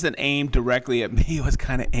aimed directly at me. It was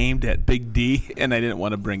kind of aimed at Big D, and I didn't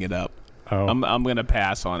want to bring it up. Oh, I'm gonna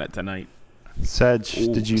pass on it tonight. Sedge,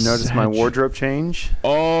 did you notice my wardrobe change?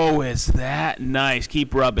 Oh, is that nice?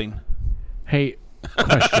 Keep rubbing. Hey,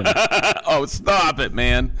 question. Oh, stop it,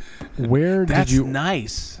 man. That's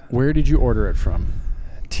nice. Where did you order it from?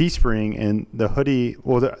 Teespring, and the hoodie.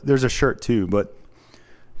 Well, there's a shirt too, but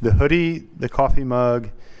the hoodie, the coffee mug,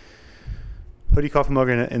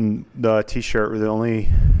 and the T-shirt were the only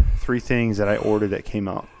 3 things that I ordered that came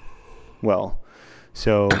out well.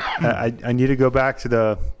 So I need to go back to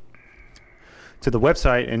the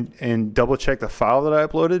website and double check the file that I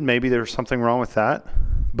uploaded. Maybe there's something wrong with that,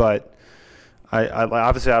 but I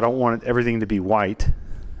obviously I don't want everything to be white.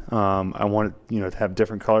 I want it, to have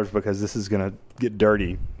different colors because this is going to get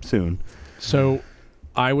dirty soon. So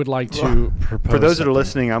I would like to propose for those that are something.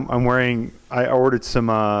 listening. I'm wearing. I ordered some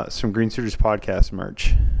Green Suiters podcast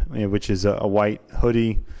merch, which is a white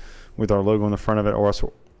hoodie with our logo on the front of it. I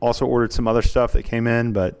also ordered some other stuff that came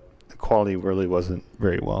in, but the quality really wasn't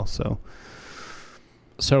very well. So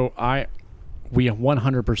we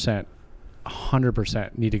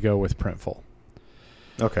 100% need to go with Printful.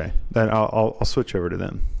 Okay, then I'll switch over to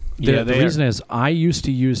them. The reason is I used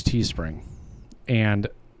to use Teespring, and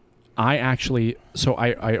I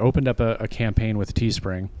opened up a campaign with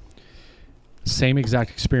Teespring. Same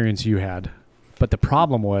exact experience you had, but the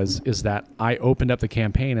problem is that I opened up the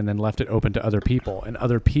campaign and then left it open to other people, and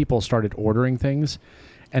other people started ordering things,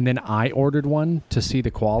 and then I ordered one to see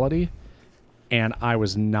the quality, and I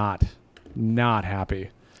was not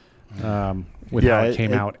happy with how it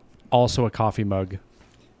came out. Also a coffee mug.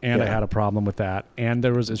 And I had a problem with that. And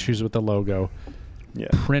there was issues with the logo. Yeah.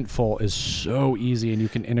 Printful is so easy, and you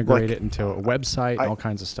can integrate it into a website and all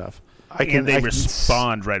kinds of stuff. They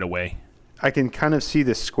respond right away. I can kind of see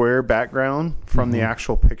the square background from the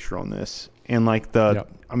actual picture on this. And I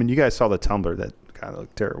mean, you guys saw the Tumblr. That kind of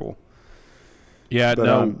looked terrible.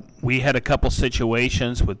 Yeah, we had a couple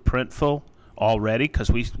situations with Printful already because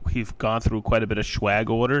we've gone through quite a bit of swag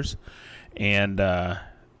orders. And...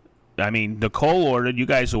 I mean, Nicole ordered. You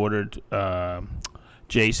guys ordered,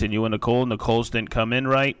 Jason. You and Nicole. Nicole's didn't come in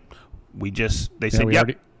right. They said,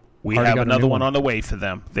 "Yep, we have another one on the way for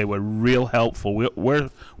them." They were real helpful. We're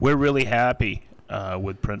really happy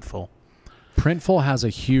with Printful. Printful has a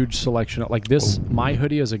huge selection. Like this, my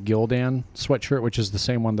hoodie is a Gildan sweatshirt, which is the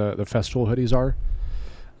same one the festival hoodies are.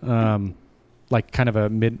 Like kind of a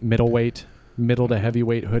middleweight, middle to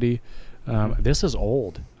heavyweight hoodie. This is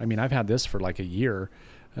old. I mean, I've had this for like a year.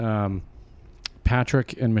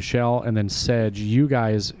 Patrick and Michelle and then Sedge, you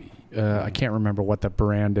guys, I can't remember what the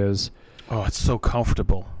brand is. Oh, it's so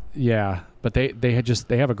comfortable. Yeah, but they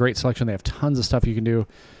have a great selection. They have tons of stuff you can do,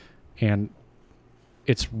 and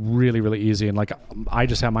it's really, really easy. And like I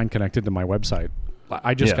just have mine connected to my website.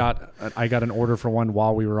 I got an order for one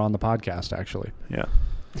while we were on the podcast, actually. Yeah.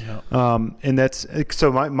 And that's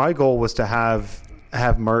so my goal was to have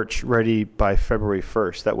merch ready by February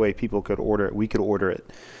 1st. That way people could order it. We could order it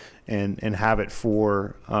and have it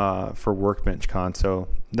for Workbench Con. So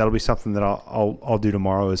that'll be something that I'll do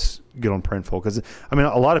tomorrow is get on Printful. Because, I mean,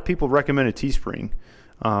 a lot of people recommended Teespring.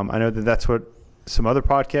 I know that's what some other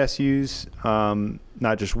podcasts use,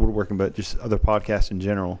 not just woodworking, but just other podcasts in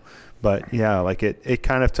general. But, yeah, like it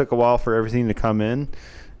kind of took a while for everything to come in,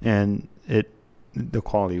 and the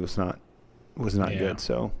quality was not good.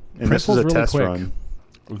 So, and this was a test run.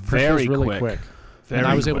 Very really quick. And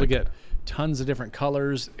I was able to get tons of different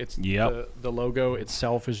colors. It's the logo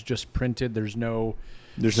itself is just printed. There's no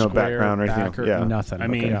background or anything. Nothing. I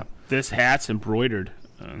mean, this hat's embroidered.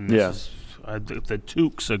 The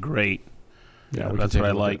toques are great. Yeah, that's what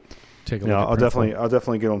I like. Take a look. I'll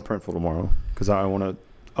definitely get on Printful tomorrow because I want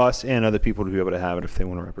us and other people to be able to have it if they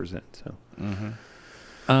want to represent.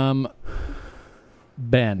 So,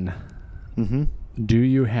 Ben, do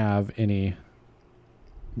you have any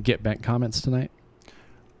Get Bent comments tonight?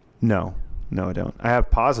 No, I don't. I have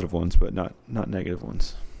positive ones, but not negative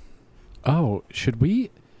ones. Oh, should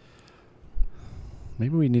we?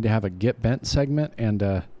 Maybe we need to have a Get Bent segment and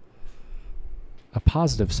a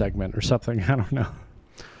positive segment or something. I don't know.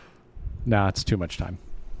 Nah, it's too much time.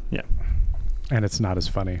 Yeah. And it's not as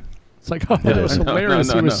funny. It's like, oh, that was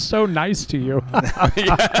hilarious. He was so nice to you.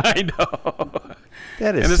 Yeah, I know.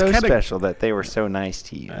 That is so special that they were so nice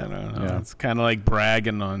to you. I don't know. Yeah. It's kind of like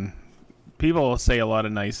bragging on. People say a lot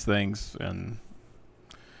of nice things, and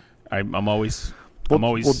I'm always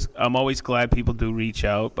glad people do reach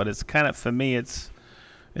out. But it's kind of, for me, it's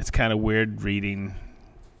kind of weird reading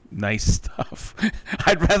nice stuff.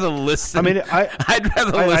 I'd rather listen. I mean, I'd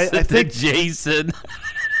rather listen to Jason.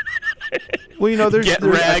 Well, there's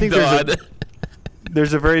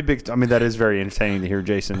there's a very big. I mean, that is very entertaining to hear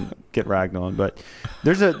Jason get ragged on. But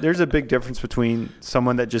there's a big difference between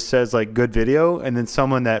someone that just says like good video and then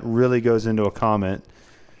someone that really goes into a comment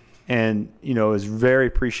and is very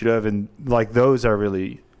appreciative, and like those are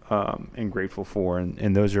really and grateful for,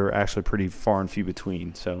 and those are actually pretty far and few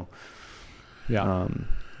between. So yeah.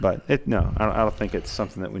 But I don't think it's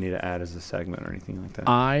something that we need to add as a segment or anything like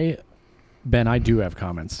that. Ben, I do have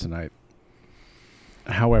comments tonight.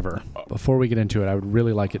 However, before we get into it, I would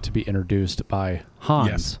really like it to be introduced by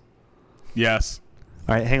Hans. Yes.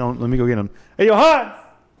 All right, hang on. Let me go get him. Hey, yo, Hans!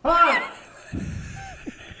 Hans!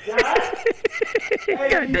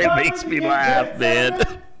 It makes me laugh, man.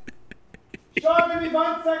 Sean, give me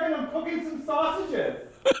 1 second. I'm cooking some sausages.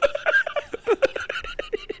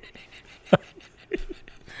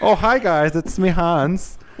 Oh, hi, guys. It's me,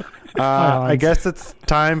 Hans. Hans. I guess it's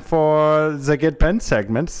time for the Get Bent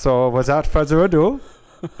segment. So without further ado,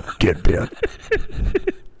 Get Bent.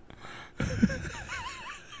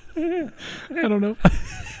 I don't know.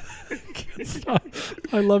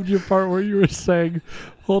 I loved your part where you were saying,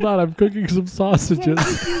 hold on, I'm cooking some sausages.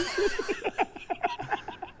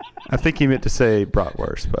 I think he meant to say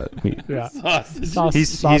bratwurst, but Yeah.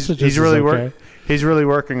 he's really he's really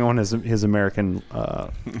working on his American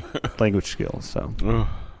language skills. So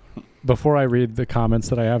before I read the comments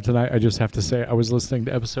that I have tonight, I just have to say I was listening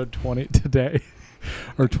to episode 20 today,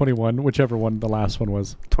 or 21, whichever one the last one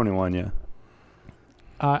was. 21, yeah.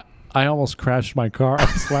 I almost crashed my car. I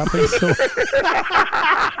was laughing so.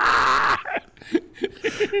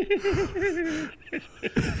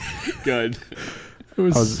 Good. It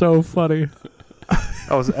was so funny.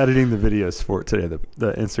 I was editing the videos for it today,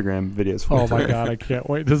 the Instagram videos for it. Oh my god, I can't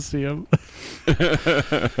wait to see him. Look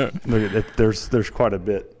at it, there's quite a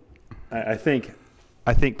bit. I think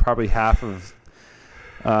probably half of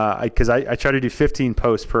because I try to do 15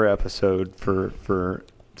 posts per episode for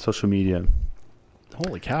social media.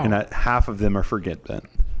 Holy cow. And half of them are for Get Bent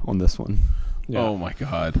on this one. Yeah. Oh my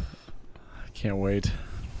god. I can't wait.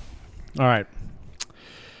 All right.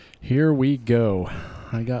 Here we go.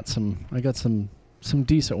 I got some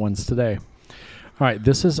decent ones today. All right,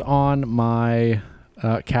 this is on my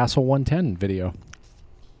Castle 110 video.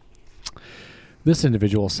 This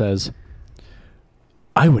individual says,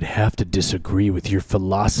 I would have to disagree with your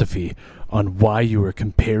philosophy on why you are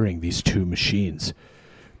comparing these two machines.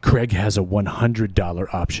 Craig has a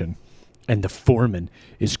 $100 option, and the Foreman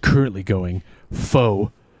is currently going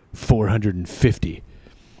faux $450.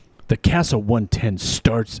 The Castle 110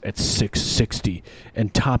 starts at $660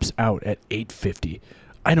 and tops out at $850.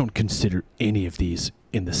 I don't consider any of these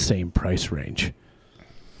in the same price range.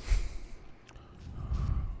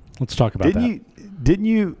 Let's talk about that. Didn't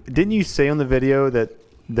you say on the video that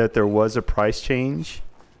there was a price change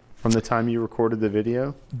from the time you recorded the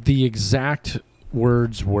video? The exact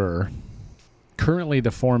words were, currently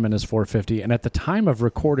the Foreman is $450, and at the time of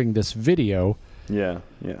recording this video,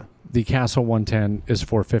 the Castle 110 is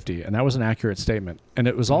 $450, and that was an accurate statement. And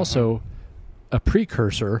it was also a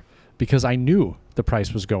precursor because I knew the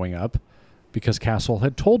price was going up because Castle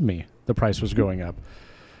had told me the price was going up.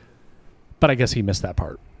 But I guess he missed that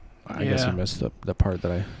part. I guess he missed the part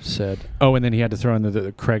that I said. Oh, and then he had to throw in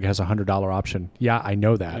the Craig has a $100 option. Yeah, I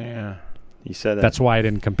know that. Yeah. You said that. That's why I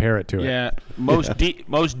didn't compare it to it. Yeah. Most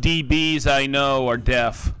DBs I know are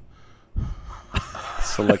deaf.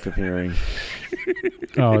 Selective hearing.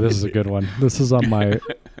 Oh, this is a good one. This is on my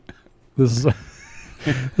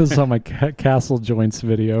Castle Joints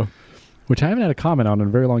video, which I haven't had a comment on in a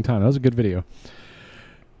very long time. That was a good video.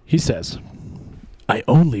 He says, I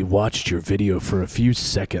only watched your video for a few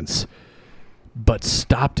seconds, but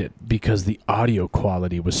stopped it because the audio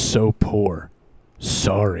quality was so poor.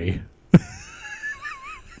 Sorry.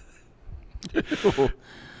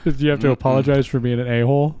 Did you have to apologize for being an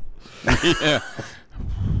a-hole? Yeah.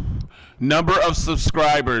 Number of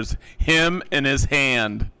subscribers, him and his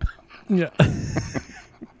hand. Yeah.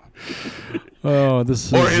 Oh,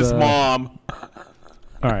 this or is... his mom.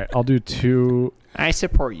 All right, I'll do two... I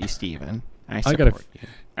support you, Steven. I got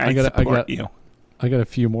a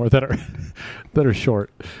few more that are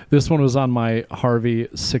short. This one was on my Harvey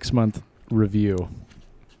 6-month review.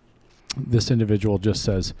 This individual just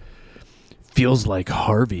says, feels like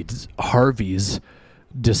Harvey's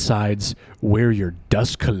decides where your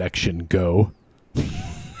dust collection go.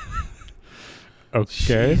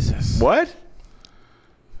 Okay. Jesus. What?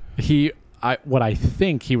 What I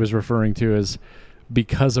think he was referring to is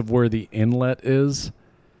because of where the inlet is,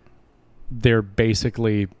 they're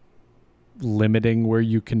basically limiting where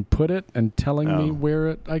you can put it and telling me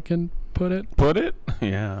where I can put it. Put it?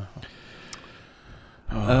 Yeah.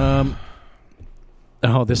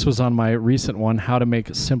 This was on my recent one, how to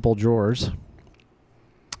make simple drawers.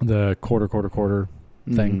 The quarter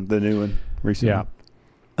thing. The new one. Recent.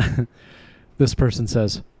 Yeah. This person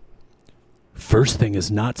says, first thing is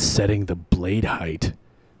not setting the blade height.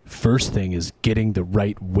 First thing is getting the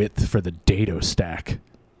right width for the dado stack.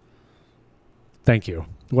 Thank you.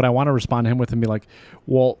 What I want to respond to him with and be like,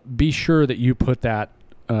 well, be sure that you put that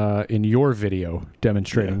in your video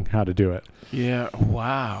demonstrating how to do it. Yeah.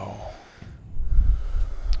 Wow.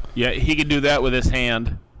 Yeah, he could do that with his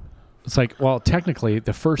hand. It's like, well, technically,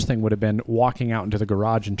 the first thing would have been walking out into the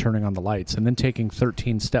garage and turning on the lights, and then taking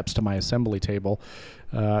 13 steps to my assembly table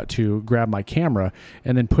to grab my camera,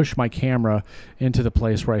 and then push my camera into the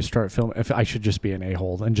place where I start filming. If I should just be an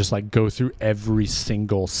a-hole and just like go through every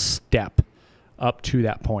single step up to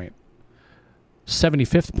that point.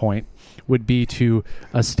 75th point would be to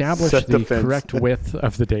establish the correct width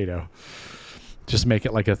of the dado. Just make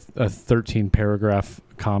it like a 13 paragraph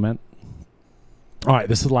comment. All right,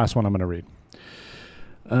 this is the last one I'm going to read.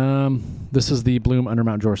 This is the Bloom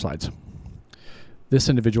undermount drawer slides. This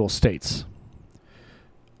individual states,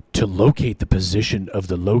 to locate the position of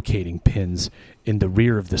the locating pins in the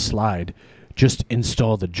rear of the slide, just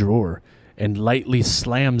install the drawer and lightly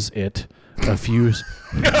slams it a few...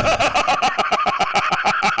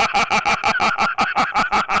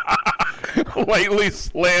 Lightly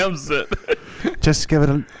slams it. Just give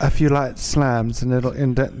it a few light slams and it'll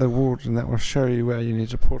indent the wood and that will show you where you need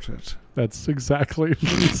to put it. That's exactly what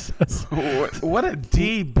he says. What a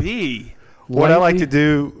DB. What I like to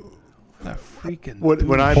do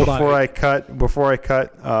before I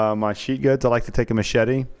cut my sheet goods, I like to take a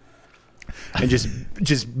machete and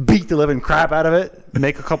just beat the living crap out of it,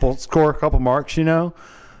 score a couple marks, you know.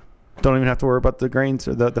 Don't even have to worry about the grains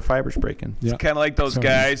or the fibers breaking. It's kind of like those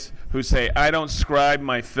guys who say, I don't scribe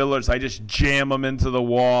my fillers, I just jam them into the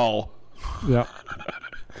wall. Yeah.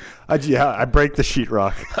 I break the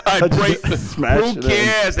sheetrock. I break the smash. Who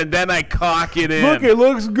cares? And then I cock it in. Look, it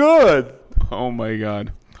looks good. Oh my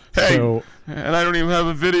God. Hey, and I don't even have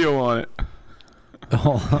a video on it.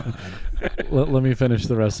 Hold on. Let me finish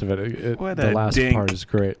the rest of it. The last part is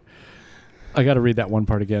great. I got to read that one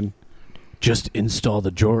part again. Just install the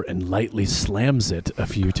drawer and lightly slams it a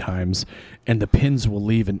few times, and the pins will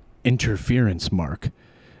leave an interference mark.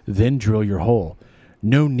 Then drill your hole.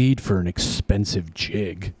 No need for an expensive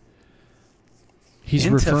jig. He's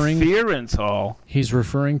referring to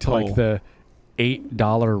like the $8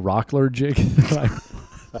 Rockler jig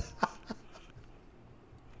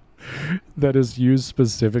that is used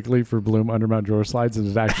specifically for Bloom undermount drawer slides, and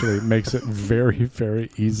it actually makes it very, very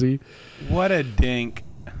easy. What a dink.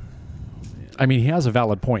 I mean, he has a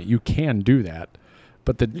valid point. You can do that,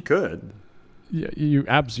 but you could. Yeah, you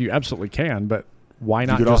absolutely can. But why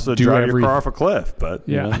not? You could just also drive your car off a cliff. But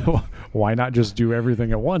why not just do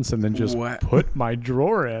everything at once and then just put my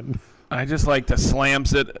drawer in? I just like to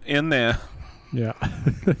slams it in there. Yeah.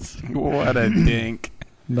 What a dink.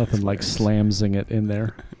 Nothing like slamsing it in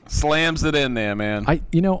there. Slams it in there, man.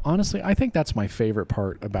 Honestly, I think that's my favorite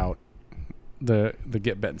part about the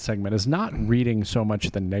Get Bent segment is not reading so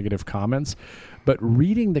much the negative comments, but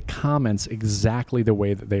reading the comments exactly the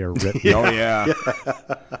way that they are written. Oh, yeah.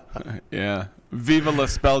 Yeah. Viva la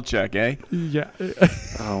spell check, eh? Yeah.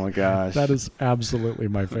 Oh, my gosh. That is absolutely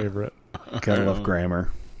my favorite. Gotta love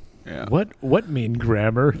grammar. Yeah. What mean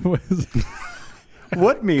grammar?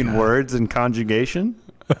 What mean words and conjugation?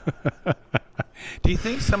 Do you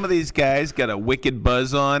think some of these guys got a wicked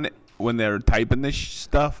buzz on when they're typing this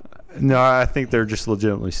stuff? No, I think they're just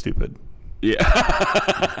legitimately stupid. Yeah.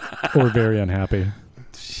 Or very unhappy.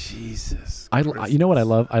 Jesus. You know what I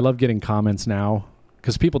love? I love getting comments now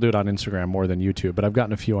because people do it on Instagram more than YouTube, but I've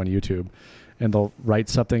gotten a few on YouTube, and they'll write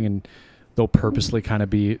something and they'll purposely kind of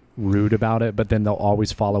be rude about it, but then they'll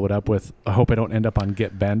always follow it up with, I hope I don't end up on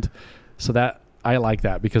Get Bent. So that I like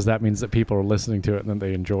that because that means that people are listening to it and then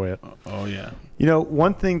they enjoy it. Oh, yeah. You know,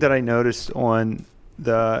 one thing that I noticed on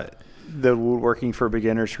the Woodworking for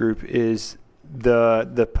Beginners group is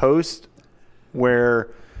the post where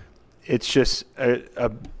it's just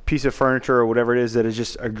a piece of furniture or whatever it is that is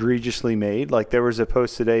just egregiously made. Like there was a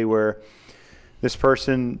post today where this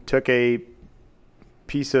person took a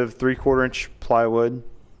piece of 3/4 inch plywood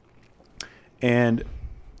and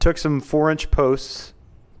took some 4-inch posts,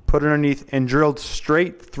 put it underneath, and drilled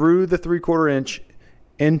straight through the 3/4 inch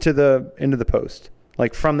into the post,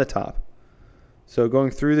 like from the top. So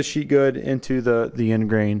going through the sheet good into the end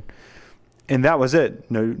grain, and that was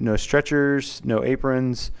it. No stretchers, no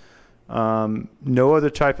aprons, no other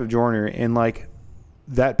type of joinery. And like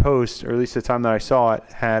that post, or at least the time that I saw it,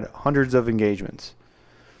 had hundreds of engagements.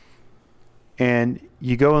 And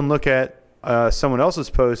you go and look at someone else's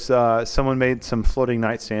post. Someone made some floating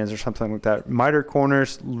nightstands or something like that. Miter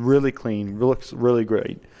corners, really clean, looks really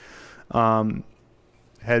great.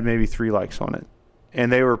 Had maybe 3 likes on it. And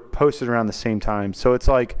they were posted around the same time. So it's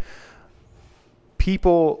like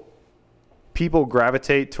people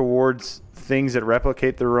gravitate towards things that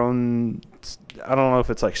replicate their own I don't know if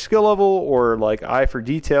it's like skill level or like eye for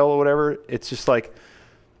detail or whatever. It's just like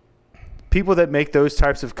people that make those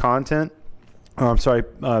types of content,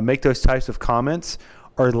 make those types of comments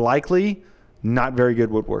are likely not very good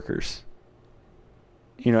woodworkers.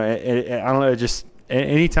 You know, I don't know, just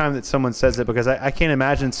anytime that someone says it, because I can't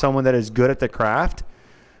imagine someone that is good at the craft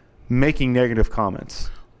making negative comments.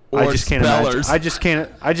 Or I just can't imagine. spellers.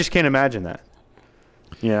 I just can't imagine that.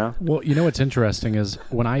 Yeah. Well, you know what's interesting is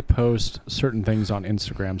when I post certain things on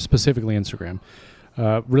Instagram, specifically Instagram,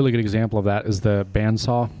 really good example of that is the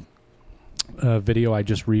bandsaw video I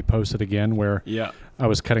just reposted again, where I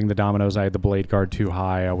was cutting the dominoes. I had the blade guard too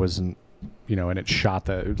high. I wasn't, and it shot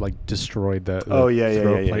destroyed the throw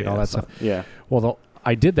plate and all that stuff. Yeah. Well,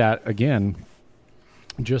 I did that again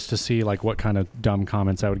just to see like what kind of dumb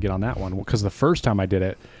comments I would get on that one. Because the first time I did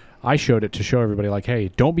it, I showed it to show everybody like,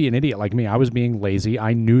 hey, don't be an idiot like me. I was being lazy.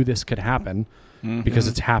 I knew this could happen because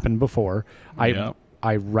it's happened before.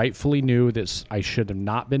 I rightfully knew this. I should have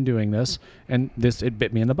not been doing this, and it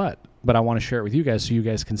bit me in the butt. But I want to share it with you guys so you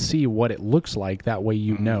guys can see what it looks like. That way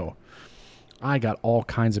you know. I got all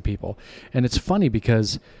kinds of people. And it's funny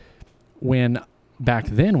because back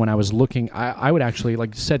then when I was looking, I would actually,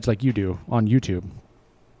 like you do on YouTube,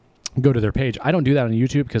 go to their page. I don't do that on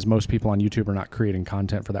YouTube because most people on YouTube are not creating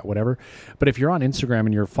content for that, whatever. But if you're on Instagram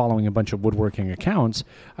and you're following a bunch of woodworking accounts,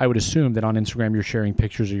 I would assume that on Instagram you're sharing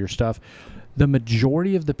pictures of your stuff. The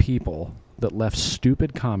majority of the people that left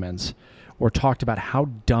stupid comments or talked about how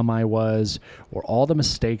dumb I was or all the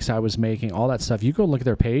mistakes I was making, all that stuff, you go look at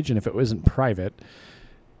their page, and if it wasn't private,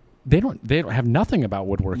 they don't have nothing about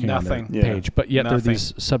woodworking on their page, but yet they're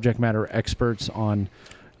these subject matter experts on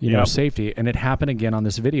safety. And it happened again on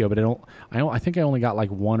this video, but I think I only got like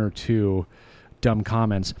 1 or 2 dumb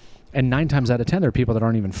comments, and 9 times out of 10 there are people that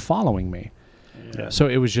aren't even following me. Yeah. So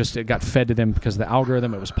it got fed to them because of the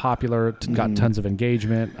algorithm. It was popular, got tons of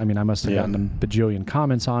engagement. I mean, I must have gotten a bajillion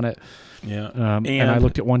comments on it. Yeah. And I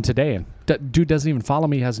looked at one today, and dude doesn't even follow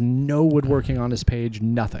me, has no woodworking on his page,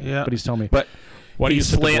 nothing. Yeah. But he's telling me, but he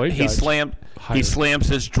slams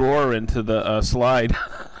his drawer into the slide.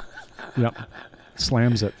 Yep.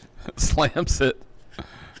 Slams it.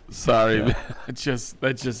 Sorry, man.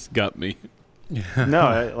 That just got me.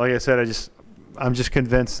 No, like I said, I'm just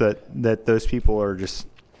convinced that those people are just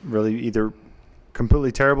really either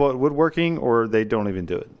completely terrible at woodworking or they don't even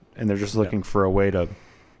do it, and they're just looking for a way to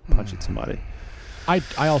punch at somebody.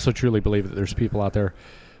 I also truly believe that there's people out there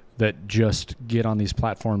that just get on these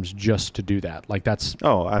platforms just to do that. Like that's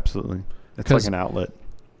absolutely. It's like an outlet.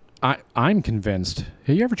 I'm convinced.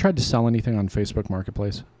 Have you ever tried to sell anything on Facebook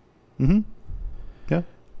Marketplace? Mm-hmm. Yeah.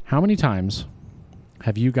 How many times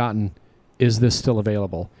have you gotten, is this still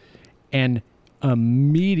available? And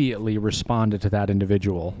immediately responded to that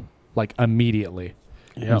individual, like immediately,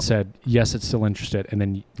 and said, yes, it's still interested, and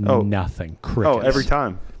then nothing. Crickets. Every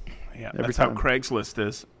time. Yeah, that's how Craigslist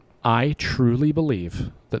is. I truly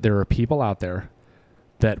believe that there are people out there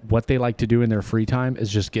that what they like to do in their free time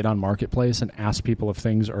is just get on Marketplace and ask people if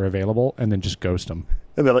things are available and then just ghost them.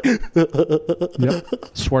 And they're like, yep.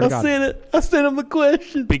 Swear to God. I sent them the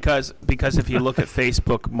question. Because if you look at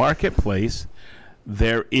Facebook Marketplace,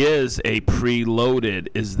 there is a preloaded,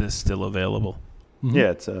 is this still available? Mm-hmm.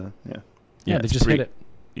 Yeah, it's Yeah, they just hit it.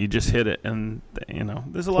 You just hit it, and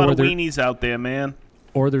there's a lot of weenies out there, man.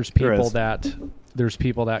 Or there's people that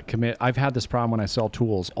commit. I've had this problem when I sell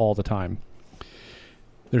tools all the time.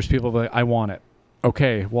 There's people that I want it.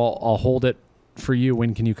 Okay, well, I'll hold it for you.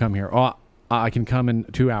 When can you come here? Oh, I can come in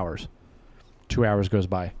 2 hours. 2 hours goes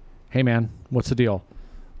by. Hey, man, what's the deal?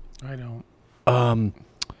 I don't.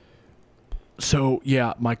 So,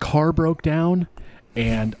 yeah, my car broke down,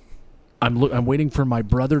 and I'm waiting for my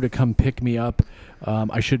brother to come pick me up.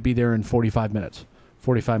 I should be there in 45 minutes.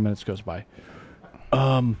 45 minutes goes by.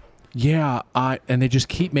 And they just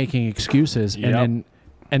keep making excuses, and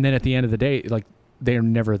then at the end of the day, like, they're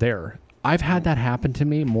never there. I've had that happen to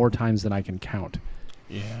me more times than I can count.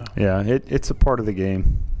 Yeah, it's a part of the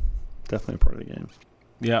game. Definitely a part of the game.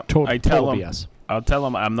 Yeah, I tell them. I'll tell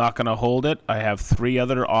them I'm not going to hold it. I have 3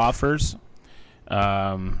 other offers.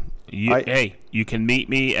 You can meet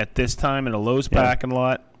me at this time in a Lowe's parking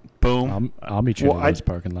lot. Boom. I'll meet you in a Lowe's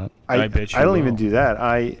parking lot. I bet you I don't even do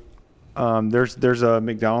that. There's a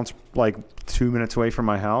McDonald's like 2 minutes away from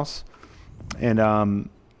my house, and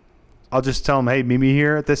I'll just tell them, hey, meet me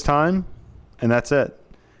here at this time, and that's it.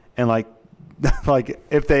 And like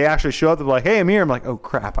if they actually show up, they're like, hey, I'm here. I'm like, oh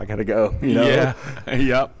crap, I gotta go. Yeah.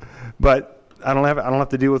 Yep. But I don't have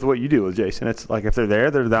to deal with what you do with Jason. It's like if they're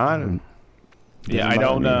there, they're not. Yeah, I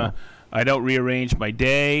don't. I don't rearrange my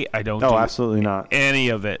day. I don't. No, do absolutely not. any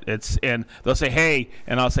of it. And they'll say, "Hey,"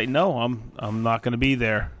 and I'll say, "No, I'm not going to be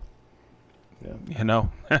there." Yeah. You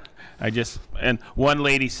know, and one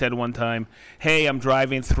lady said one time, "Hey, I'm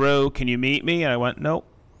driving through. Can you meet me?" And I went, "Nope."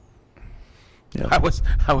 Yeah.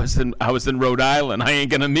 I was in Rhode Island. I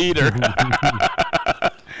ain't gonna meet her.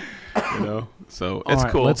 You know, so it's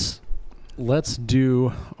cool. Let's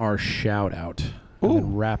do our shout out. Ooh.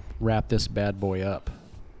 And wrap this bad boy up.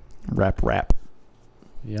 Rap.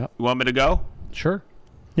 Yep. You want me to go? Sure.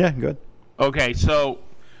 Yeah, good. Okay, so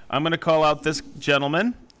I'm gonna call out this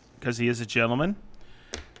gentleman because he is a gentleman.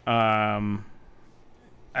 I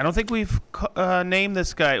don't think we've named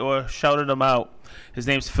this guy or shouted him out. His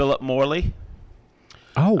name's Philip Morley.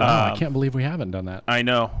 Oh wow! I can't believe we haven't done that. I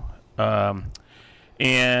know.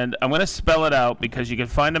 And I'm going to spell it out because you can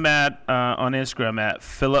find him on Instagram at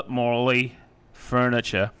Philip Morley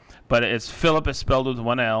Furniture. But it's Philip is spelled with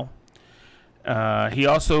one L. He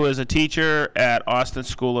also is a teacher at Austin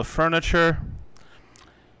School of Furniture.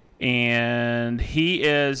 And he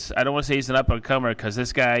is, I don't want to say he's an up-and-comer because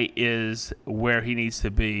this guy is where he needs to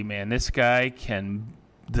be, man. This guy can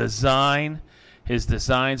design. His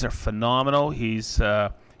designs are phenomenal. He's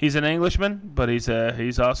an Englishman, but he's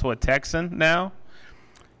also a Texan now.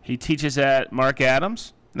 He teaches at Mark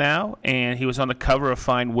Adams now, and he was on the cover of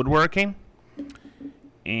Fine Woodworking.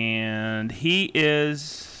 And he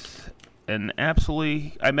is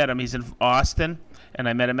I met him. He's in Austin, and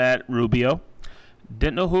I met him at Rubio.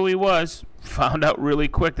 Didn't know who he was. Found out really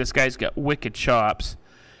quick. This guy's got wicked chops.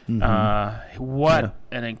 Mm-hmm.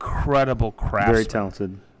 An incredible craftsman. Very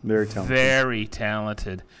talented. Very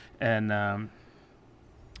talented. And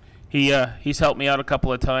he's helped me out a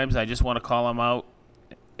couple of times. I just want to call him out.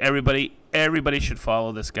 Everybody should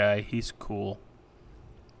follow this guy. He's cool.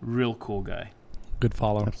 Real cool guy. Good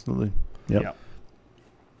follow. Absolutely. Yep.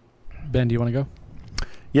 Ben, do you want to go?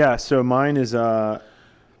 Yeah, so mine is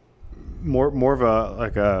more of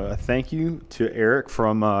a thank you to Eric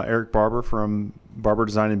from Eric Barber from Barber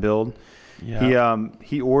Design and Build. Yeah.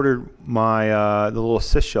 He ordered my the little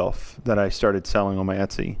assist shelf that I started selling on my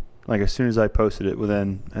Etsy. Like as soon as I posted it,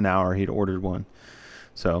 within an hour he'd ordered one.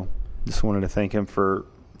 So just wanted to thank him for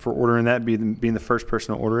ordering that, being the first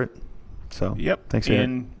person to order it. So yep. Thanks,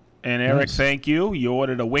 Eric. And Eric, Thank you. You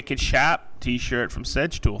ordered a Wicked Shop T-shirt from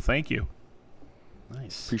Sedge Tool. Thank you.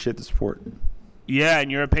 Nice. Appreciate the support. Yeah,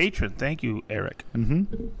 and you're a patron. Thank you, Eric.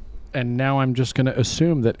 Mm-hmm. And now I'm just going to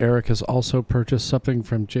assume that Eric has also purchased something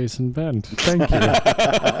from Jason Bent. Thank you.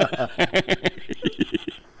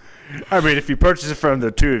 I mean, if you purchase it from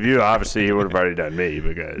the two of you, obviously he would have already done me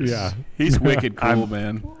because he's wicked cool,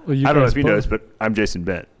 man. Well, I don't know if he knows, but I'm Jason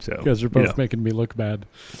Bent. So you guys are both making me look bad.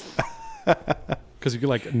 Because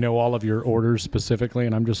you know all of your orders specifically,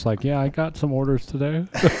 and I'm just like, yeah, I got some orders today.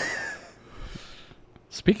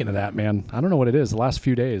 Speaking of that, man, I don't know what it is. The last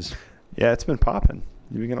few days, yeah, it's been popping.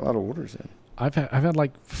 You've been getting a lot of orders in. I've had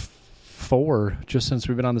like 4 just since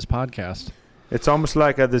we've been on this podcast. It's almost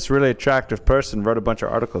like this really attractive person wrote a bunch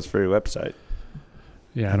of articles for your website.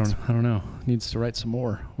 Yeah, I don't know. Needs to write some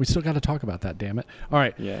more. We still got to talk about that. Damn it! All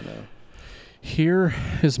right. Yeah, no. Here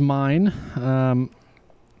is mine.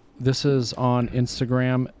 This is on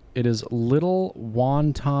Instagram. It is Little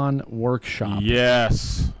Wonton Workshop.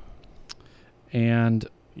 Yes. And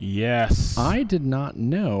yes, I did not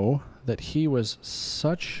know that he was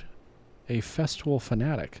such a festival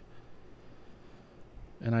fanatic.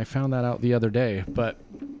 And I found that out the other day. But,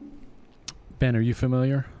 Ben, are you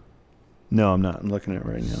familiar? No, I'm not. I'm looking at it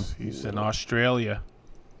right now. He's in Australia.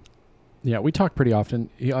 Yeah, we talk pretty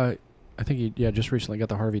often. I think he just recently got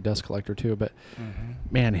the Harvey Dust Collector too. But,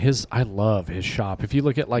 man, I love his shop. If you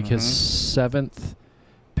look at, his 7th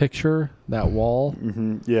picture, that wall.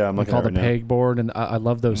 Mm-hmm. Yeah, I'm looking at all the pegboard, and I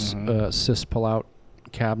love those cis pull-out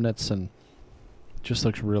cabinets, and just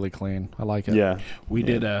looks really clean. I like it. Yeah, we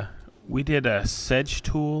did a Sedge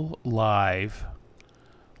Tool live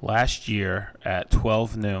last year at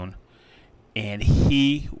 12 noon, and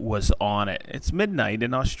he was on it. It's midnight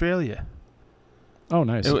in Australia. Oh,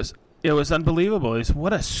 nice. It was unbelievable.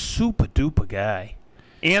 What a super duper guy,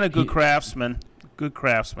 and a good craftsman. Good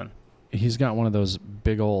craftsman. He's got one of those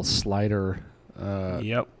big old slider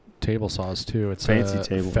table saws too. It's fancy a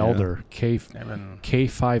table Felder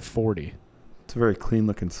K540. It's a very clean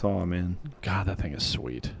looking saw, man. God, that thing is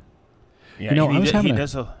sweet. Yeah,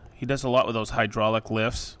 he does a lot with those hydraulic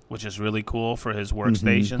lifts, which is really cool for his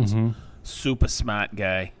workstations. Mm-hmm. Super smart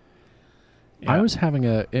guy. Yeah. I was having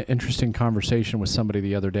an interesting conversation with somebody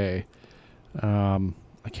the other day. I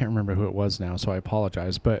can't remember who it was now, so I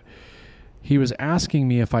apologize, but he was asking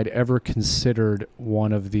me if I'd ever considered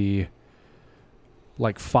one of the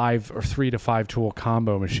like 5 or 3 to 5 tool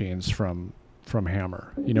combo machines from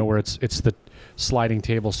Hammer. You know, where it's the sliding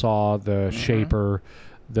table saw, the shaper,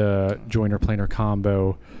 the joiner planer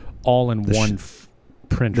combo, all in one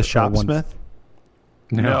printer. The Shopsmith?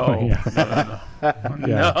 No.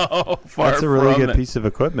 No, far That's a really from good it. piece of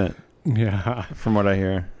equipment, Yeah. from what I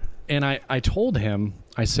hear. And I told him,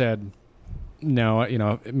 I said, no, you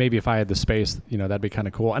know, maybe if I had the space, you know, that'd be kind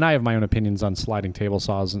of cool. And I have my own opinions on sliding table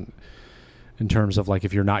saws and in terms of like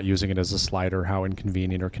if you're not using it as a slider, how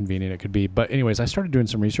inconvenient or convenient it could be. But anyways, I started doing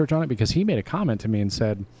some research on it because he made a comment to me and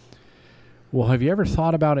said, well, have you ever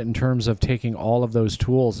thought about it in terms of taking all of those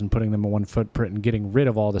tools and putting them in one footprint and getting rid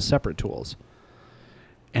of all the separate tools?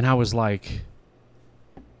 And I was like,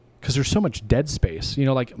 because there's so much dead space. You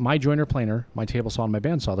know, like my joiner planer, my table saw, and my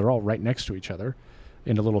bandsaw, they're all right next to each other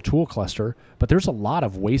in a little tool cluster. But there's a lot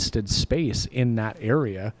of wasted space in that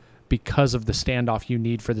area because of the standoff you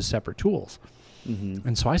need for the separate tools. Mm-hmm.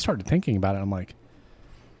 And so I started thinking about it. I'm like,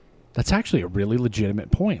 that's actually a really legitimate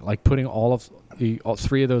point. Like putting all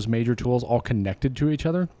 3 of those major tools all connected to each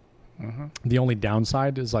other. Mm-hmm. The only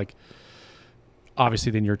downside is like,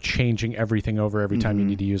 obviously then you're changing everything over every time you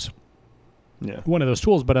need to use one of those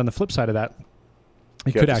tools. But on the flip side of that,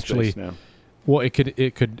 it could actually,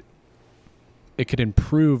 it could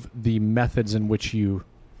improve the methods in which you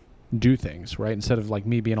do things, right? Instead of like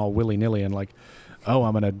me being all willy-nilly and like, oh,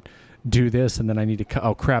 I'm going to do this and then I need to cut,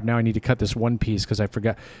 oh crap, now I need to cut this one piece because I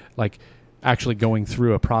forgot, like actually going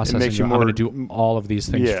through a process and I'm going to do all of these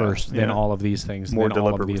things first, then all of these things, more then all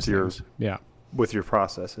deliberate of these things. With your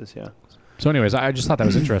processes, So anyways, I just thought that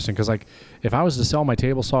was interesting because like if I was to sell my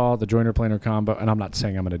table saw, the joiner planer combo, and I'm not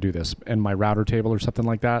saying I'm going to do this, and my router table or something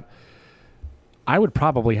like that, I would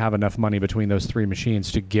probably have enough money between those 3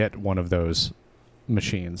 machines to get one of those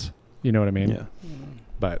machines. You know what I mean? Yeah.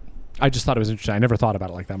 But I just thought it was interesting. I never thought about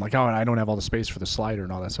it like that. I'm like, oh, I don't have all the space for the slider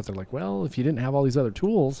and all that stuff. They're like, well, if you didn't have all these other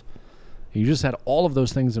tools, you just had all of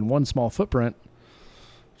those things in one small footprint.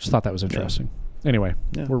 Just thought that was interesting. Anyway,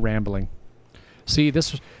 we're rambling. See,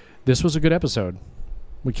 this was a good episode.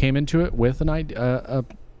 We came into it with a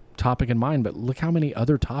topic in mind, but look how many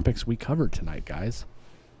other topics we covered tonight, guys.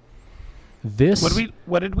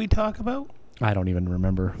 What did we talk about? I don't even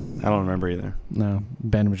remember. I don't remember either. No,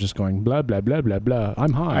 Ben was just going blah blah blah blah blah.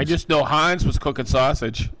 I'm Hans. I just know Hans was cooking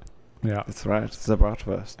sausage. Yeah, that's right. It's a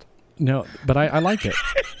bratwurst. No, but I like it.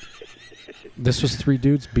 This was 3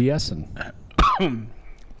 dudes BSing. You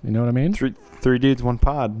know what I mean? Three dudes, one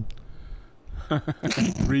pod.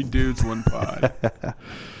 3 dudes, 1 pod.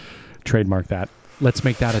 Trademark that. Let's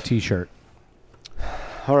make that a T-shirt.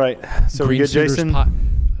 All right. So Green we get Suiters Jason.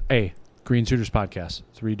 Hey, Green Suiters podcast.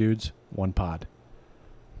 3 dudes, 1 pod.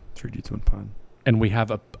 3 dudes, 1 pod. And we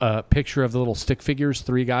have a picture of the little stick figures,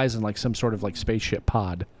 3 guys in like some sort of like spaceship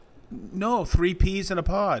pod. No, 3 peas in a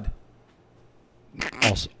pod.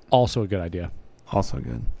 Also a good idea. Also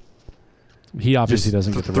good. He obviously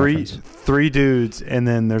doesn't get the reference. 3 dudes, and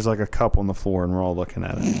then there's like a cup on the floor, and we're all looking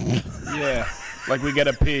at it. Yeah, like we get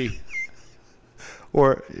a pea.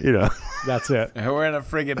 Or, you know. That's it. And we're in a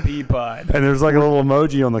friggin' pea pod. And there's like a little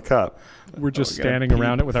emoji on the cup. We're just standing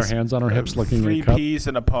around it with our hands on our hips looking at 3 a cup. peas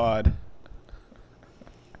in a pod.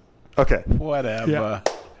 Okay. Whatever. Yeah.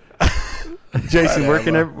 Jason, where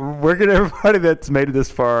can everybody that's made it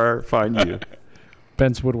this far find you?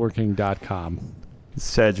 BensWoodworking.com.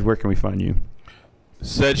 Sedge, where can we find you?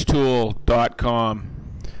 SedgeTool.com.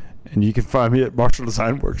 And you can find me at Marshall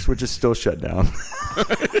Design Works, which is still shut down.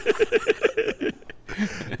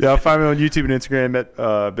 Yeah, find me on YouTube and Instagram at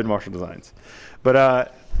Ben Marshall Designs.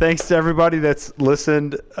 But thanks to everybody that's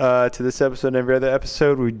listened to this episode and every other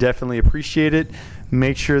episode. We definitely appreciate it.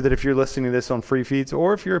 Make sure that if you're listening to this on free feeds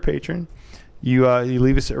or if you're a patron, you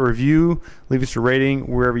leave us a review, leave us a rating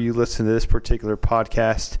wherever you listen to this particular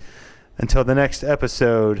podcast. Until the next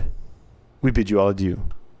episode, we bid you all adieu.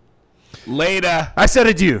 Later. I said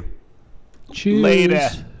adieu. Cheers. Later.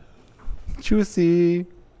 Juicy.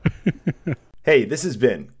 Hey, this is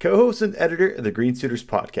Ben, co-host and editor of the Green Suiters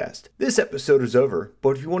podcast. This episode is over,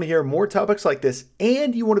 but if you want to hear more topics like this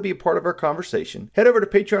and you want to be a part of our conversation, head over to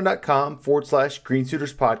patreon.com/Green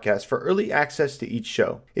Suiters podcast for early access to each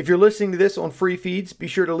show. If you're listening to this on free feeds, be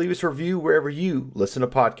sure to leave us a review wherever you listen to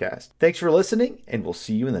podcasts. Thanks for listening, and we'll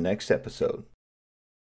see you in the next episode.